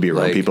want to be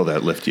around people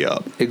that lift you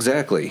up.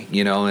 Exactly.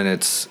 And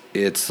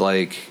it's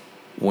like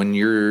when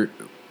you're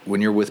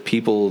when you're with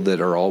people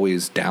that are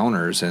always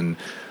downers and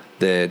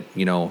that,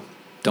 you know,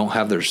 don't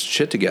have their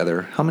shit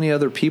together, how many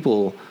other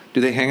people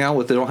do they hang out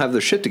with that don't have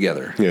their shit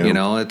together? Yeah. You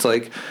know, it's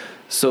like,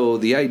 so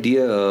the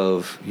idea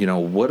of, you know,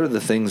 what are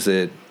the things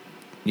that,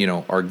 you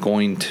know, are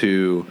going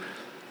to,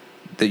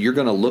 that you're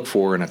going to look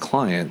for in a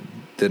client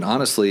that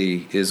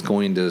honestly is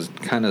going to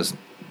kind of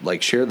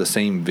like share the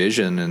same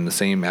vision and the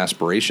same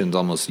aspirations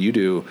almost you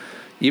do,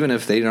 even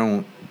if they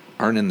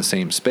aren't in the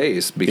same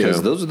space,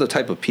 because those are the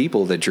type of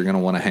people that you're going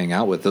to want to hang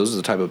out with. Those are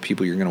the type of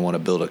people you're going to want to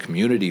build a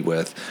community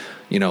with.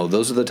 You know,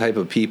 those are the type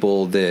of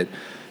people that,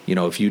 you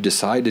know, if you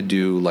decide to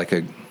do like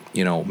a,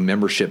 you know,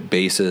 membership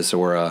basis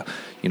or a,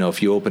 you know,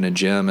 if you open a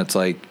gym, it's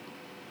like,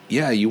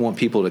 yeah, you want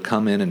people to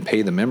come in and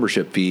pay the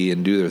membership fee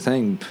and do their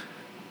thing,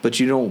 but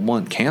you don't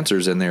want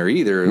cancers in there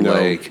either.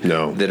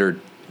 That are,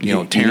 you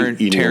know, tearing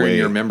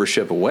your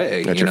membership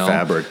away. That's you your know?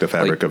 fabric, the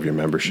fabric of your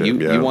membership.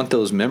 You want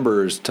those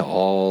members to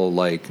all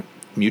like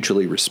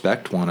mutually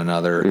respect one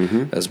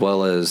another, as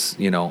well as,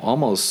 you know,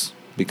 almost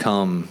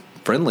become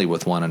friendly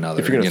with one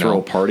another. If you're going to throw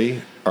a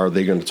party, are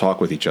they going to talk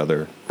with each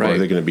other? Right. Or are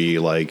they going to be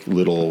like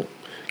little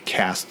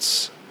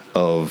casts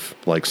of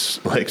like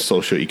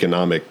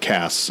socioeconomic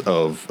casts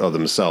of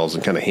themselves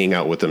and kind of hang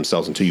out with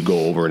themselves until you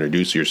go over and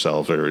introduce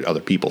yourselves or other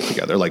people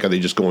together? Like, are they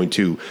just going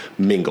to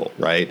mingle,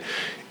 right?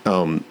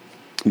 And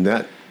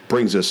that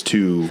brings us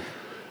to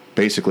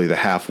basically the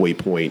halfway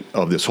point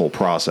of this whole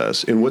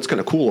process. And what's kind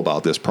of cool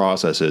about this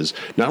process is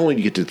not only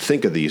do you get to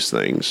think of these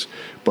things,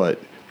 but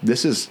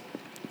this is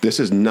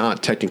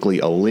not technically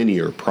a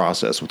linear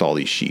process with all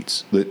these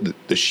sheets.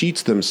 The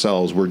sheets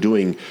themselves, we're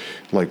doing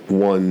like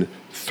 1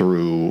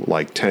 through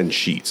like 10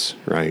 sheets,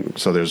 right?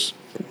 So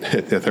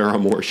there are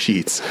more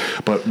sheets.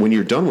 But when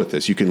you're done with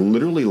this, you can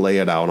literally lay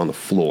it out on the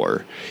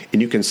floor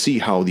and you can see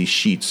how these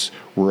sheets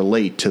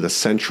relate to the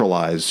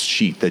centralized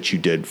sheet that you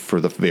did for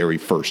the very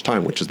first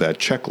time, which is that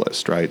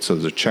checklist, right? So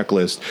there's a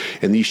checklist,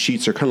 and these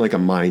sheets are kind of like a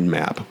mind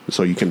map.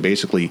 So you can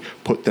basically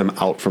put them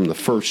out from the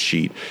first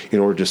sheet in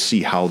order to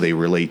see how they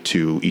relate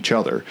to each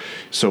other.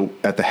 So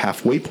at the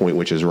halfway point,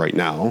 which is right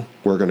now,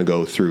 we're going to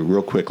go through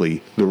real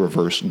quickly the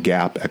reverse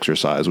gap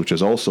exercise, which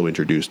is also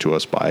introduced to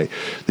us by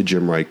the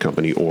Jim Wright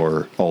Company,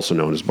 or also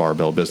known as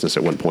Barbell Business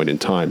at one point in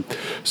time.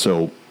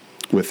 So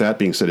with that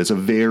being said, it's a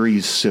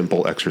very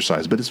simple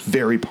exercise, but it's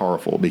very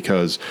powerful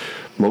because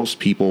most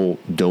people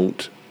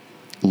don't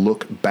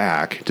look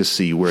back to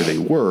see where they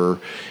were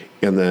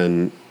and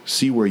then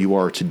see where you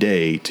are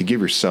today to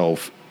give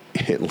yourself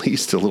at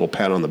least a little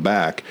pat on the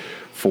back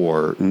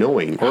for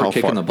knowing or how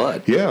kick far in the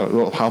butt. Yeah,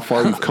 well, how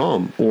far you've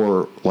come,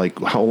 or like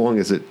how long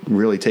is it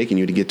really taking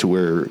you to get to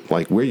where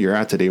you're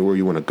at today, where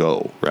you want to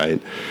go,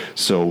 right?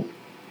 So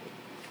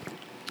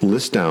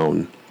list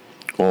down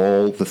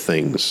all the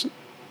things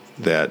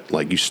that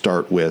like you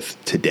start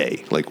with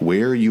today, like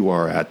where you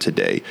are at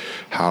today.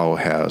 How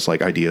has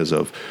like ideas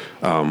of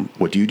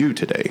what do you do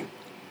today?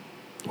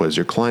 What is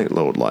your client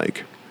load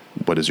like?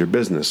 What is your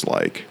business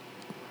like?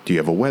 Do you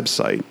have a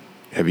website?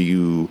 Have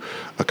you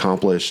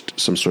accomplished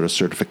some sort of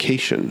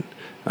certification?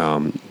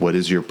 What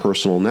is your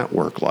personal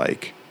network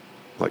like?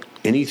 Like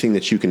anything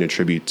that you can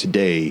attribute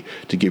today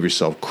to give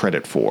yourself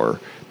credit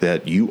for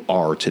that you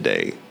are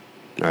today,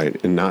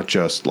 right? And not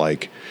just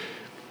like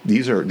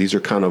these are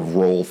kind of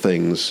role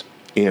things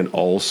and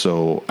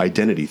also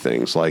identity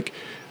things. Like,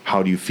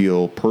 how do you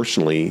feel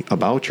personally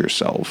about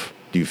yourself?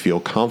 Do you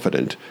feel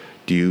confident?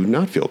 Do you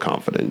not feel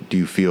confident? Do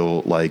you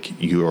feel like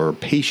you're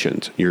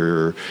patient?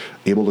 You're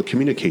able to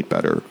communicate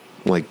better?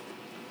 Like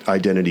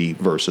identity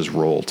versus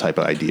role type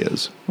of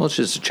ideas. Well, it's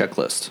just a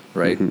checklist,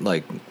 right? Mm-hmm.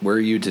 Like, where are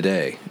you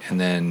today? And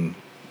then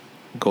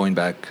going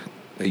back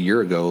a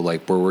year ago,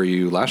 like, where were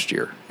you last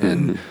year?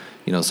 And,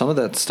 you know, some of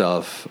that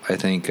stuff I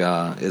think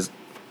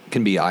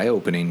can be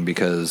eye-opening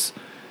because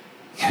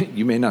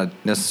you may not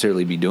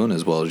necessarily be doing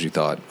as well as you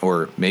thought,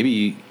 or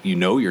maybe you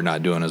know you're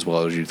not doing as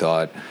well as you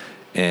thought,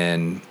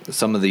 and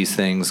some of these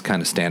things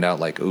kind of stand out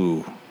like,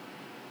 ooh,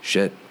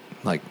 shit,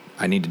 like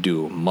I need to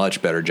do a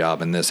much better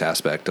job in this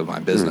aspect of my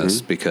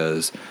business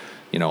because,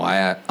 you know,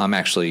 I'm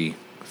actually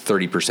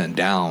 30%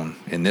 down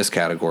in this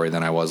category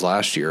than I was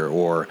last year,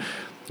 or,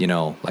 you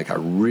know, like I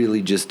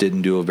really just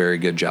didn't do a very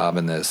good job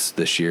in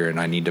this year, and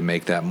I need to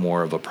make that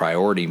more of a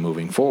priority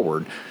moving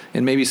forward.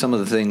 And maybe some of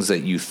the things that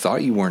you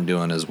thought you weren't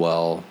doing as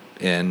well,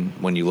 and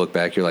when you look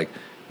back, you're like,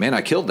 man,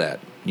 I killed that,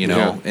 you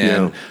know?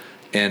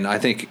 And I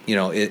think, you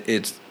know,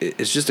 it's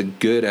just a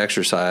good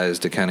exercise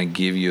to kind of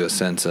give you a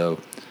sense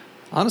of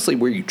honestly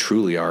where you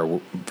truly are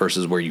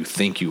versus where you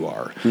think you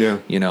are. Yeah.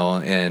 You know,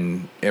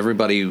 and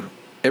everybody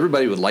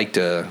would like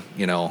to,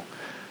 you know,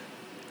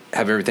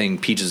 have everything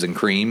peaches and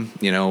cream,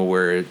 you know,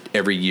 where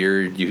every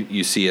year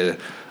you see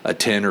a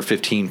 10 or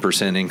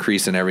 15%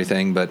 increase in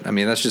everything. But I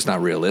mean, that's just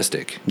not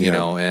realistic, you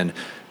know, and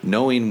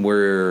knowing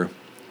where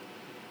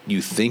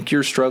you think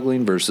you're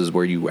struggling versus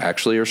where you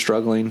actually are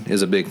struggling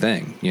is a big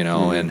thing, you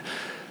know, and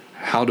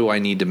how do I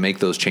need to make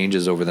those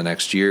changes over the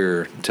next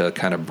year to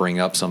kind of bring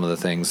up some of the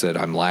things that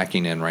I'm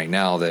lacking in right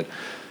now that,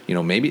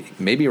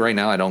 maybe right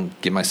now I don't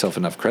give myself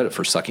enough credit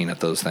for sucking at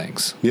those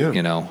things. Yeah.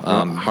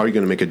 How are you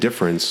going to make a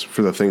difference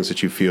for the things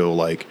that you feel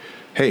like,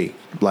 hey,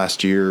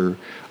 last year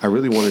I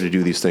really wanted to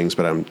do these things,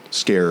 but I'm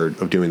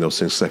scared of doing those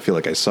things because I feel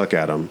like I suck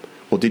at them.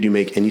 Well, did you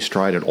make any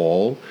stride at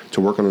all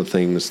to work on the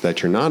things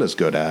that you're not as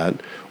good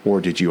at?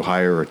 Or did you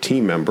hire a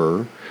team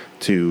member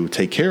to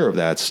take care of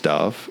that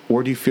stuff?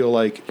 Or do you feel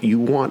like you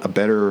want a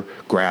better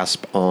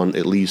grasp on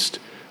at least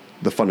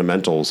the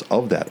fundamentals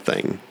of that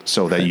thing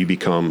so that you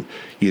become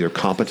either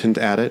competent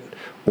at it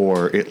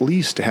or at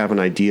least have an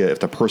idea if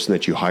the person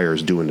that you hire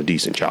is doing a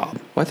decent job?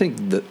 Well, I think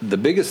the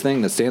biggest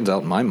thing that stands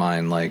out in my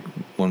mind, like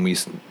when we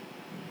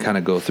kind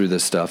of go through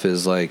this stuff,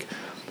 is like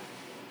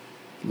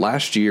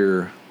last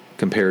year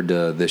compared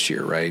to this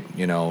year, right?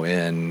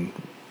 And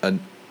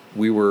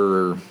we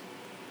were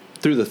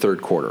through the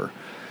third quarter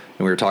and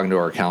we were talking to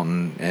our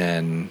accountant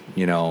and,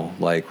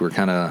 like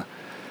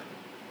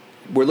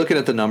we're looking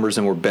at the numbers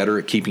and we're better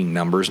at keeping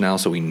numbers now.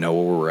 So we know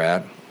where we're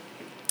at.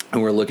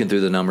 And we're looking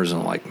through the numbers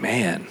and like,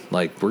 man,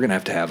 like we're going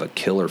to have a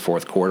killer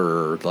fourth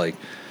quarter, or like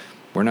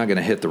we're not going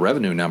to hit the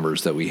revenue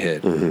numbers that we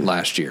hit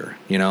last year,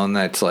 and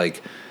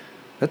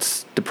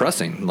that's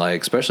depressing,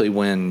 like, especially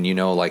when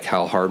like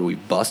how hard we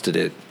busted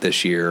it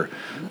this year,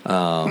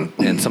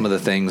 and some of the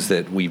things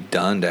that we've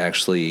done to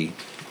actually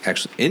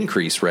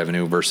increase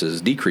revenue versus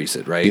decrease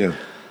it, right? Yeah.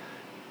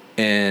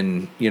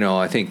 And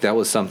I think that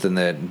was something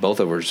that both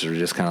of us are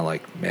just kind of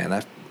like, man,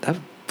 that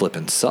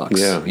flipping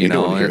sucks. Yeah, you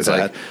don't hear it's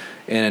that.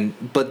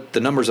 But the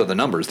numbers are the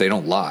numbers; they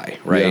don't lie,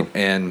 right?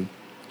 Yeah. And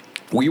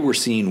we were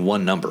seeing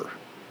one number.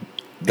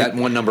 That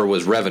one number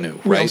was revenue,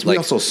 right? We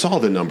also saw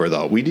the number,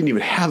 though. We didn't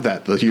even have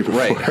that the year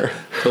before. Right.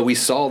 But we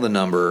saw the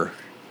number,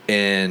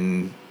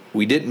 and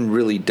we didn't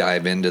really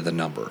dive into the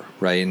number,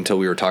 right, until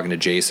we were talking to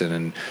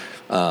Jason.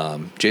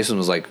 And Jason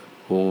was like,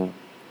 well,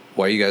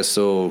 why are you guys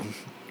so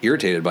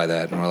irritated by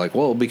that? And we're like,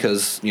 well,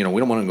 because, we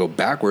don't want to go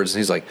backwards. And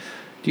he's like,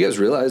 do you guys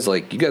realize,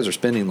 like, you guys are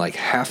spending, like,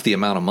 half the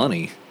amount of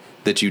money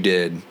that you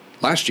did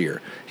last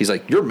year? He's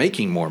like, you're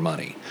making more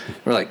money.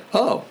 We're like,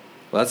 oh.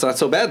 Well, that's not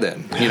so bad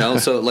then,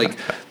 So like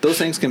those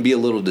things can be a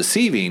little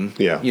deceiving,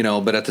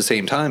 But at the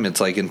same time, it's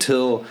like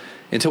until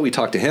we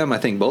talked to him, I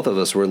think both of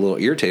us were a little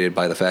irritated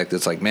by the fact that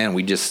it's like, man,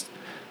 we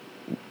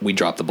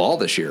dropped the ball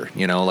this year,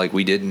 Like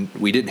we didn't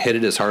hit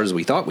it as hard as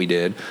we thought we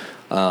did.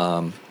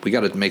 We got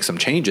to make some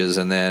changes,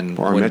 and then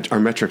our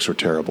metrics were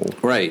terrible,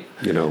 right?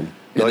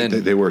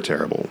 They were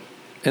terrible.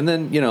 And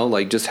then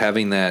like just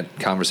having that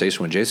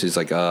conversation with Jason, he's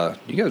like,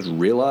 you guys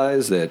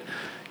realize that.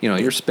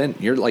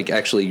 You're like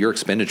actually your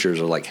expenditures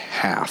are like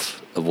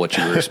half of what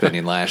you were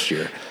spending last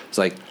year. It's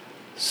like,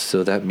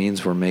 so that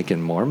means we're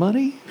making more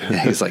money? And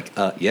he's like,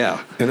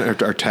 yeah. And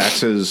our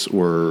taxes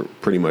were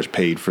pretty much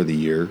paid for the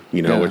year,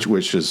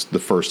 which is the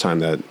first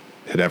time that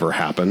had ever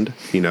happened.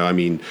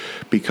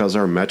 Because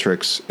our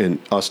metrics and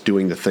us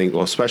doing the thing,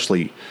 well,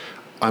 especially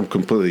I'm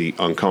completely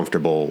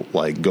uncomfortable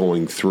like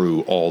going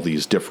through all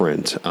these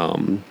different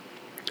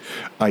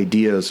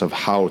ideas of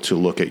how to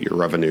look at your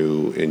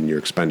revenue and your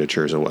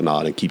expenditures and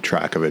whatnot and keep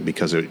track of it,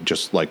 because it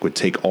just like would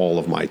take all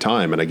of my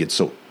time and I get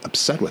so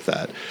upset with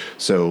that.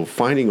 So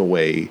finding a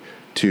way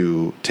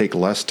to take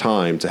less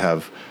time to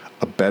have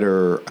a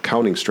better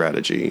accounting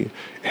strategy,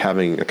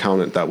 having an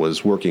accountant that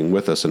was working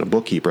with us and a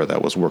bookkeeper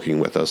that was working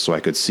with us so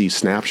I could see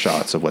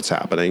snapshots of what's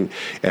happening.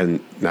 And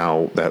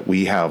now that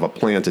we have a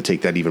plan to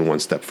take that even one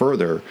step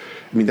further,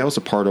 that was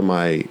a part of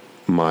my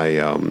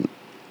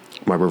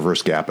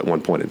reverse gap at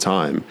one point in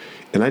time.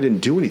 And I didn't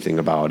do anything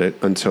about it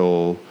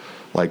until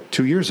like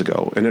 2 years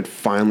ago. And it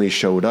finally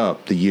showed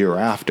up the year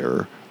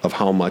after of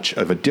how much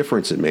of a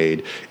difference it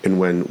made. And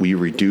when we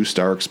reduced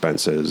our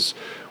expenses,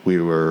 we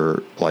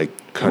were like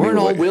cutting away. We're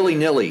all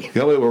willy-nilly.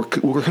 Yeah, we're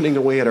cutting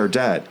away at our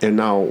debt. And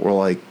now we're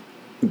like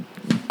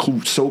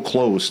so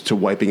close to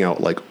wiping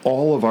out like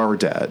all of our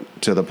debt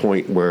to the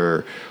point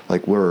where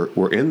like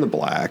we're in the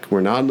black,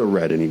 we're not in the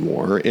red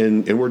anymore,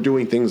 and we're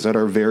doing things that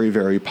are very,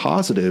 very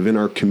positive in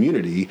our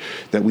community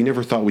that we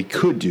never thought we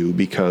could do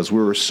because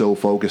we were so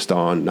focused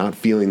on not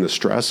feeling the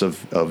stress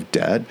of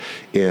debt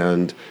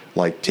and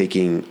like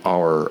taking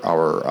our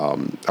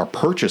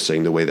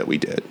purchasing the way that we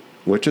did,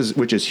 which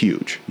is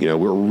huge.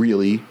 We're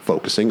really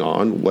focusing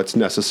on what's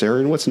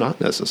necessary and what's not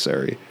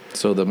necessary.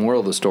 So the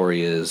moral of the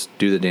story is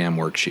do the damn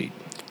worksheet.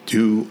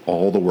 Do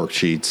all the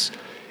worksheets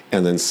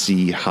and then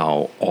see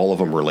how all of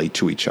them relate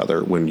to each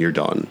other when you're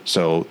done.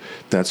 So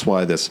that's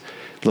why this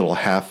little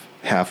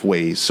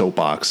halfway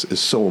soapbox is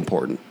so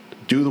important.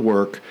 Do the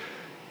work.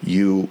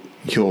 You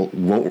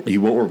won't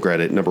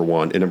regret it, number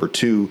one. And number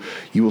two,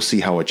 you will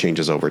see how it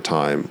changes over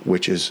time,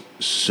 which is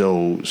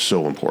so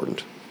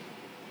important.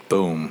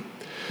 Boom.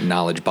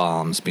 Knowledge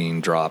bombs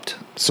being dropped.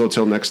 So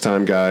till next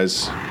time,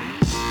 guys.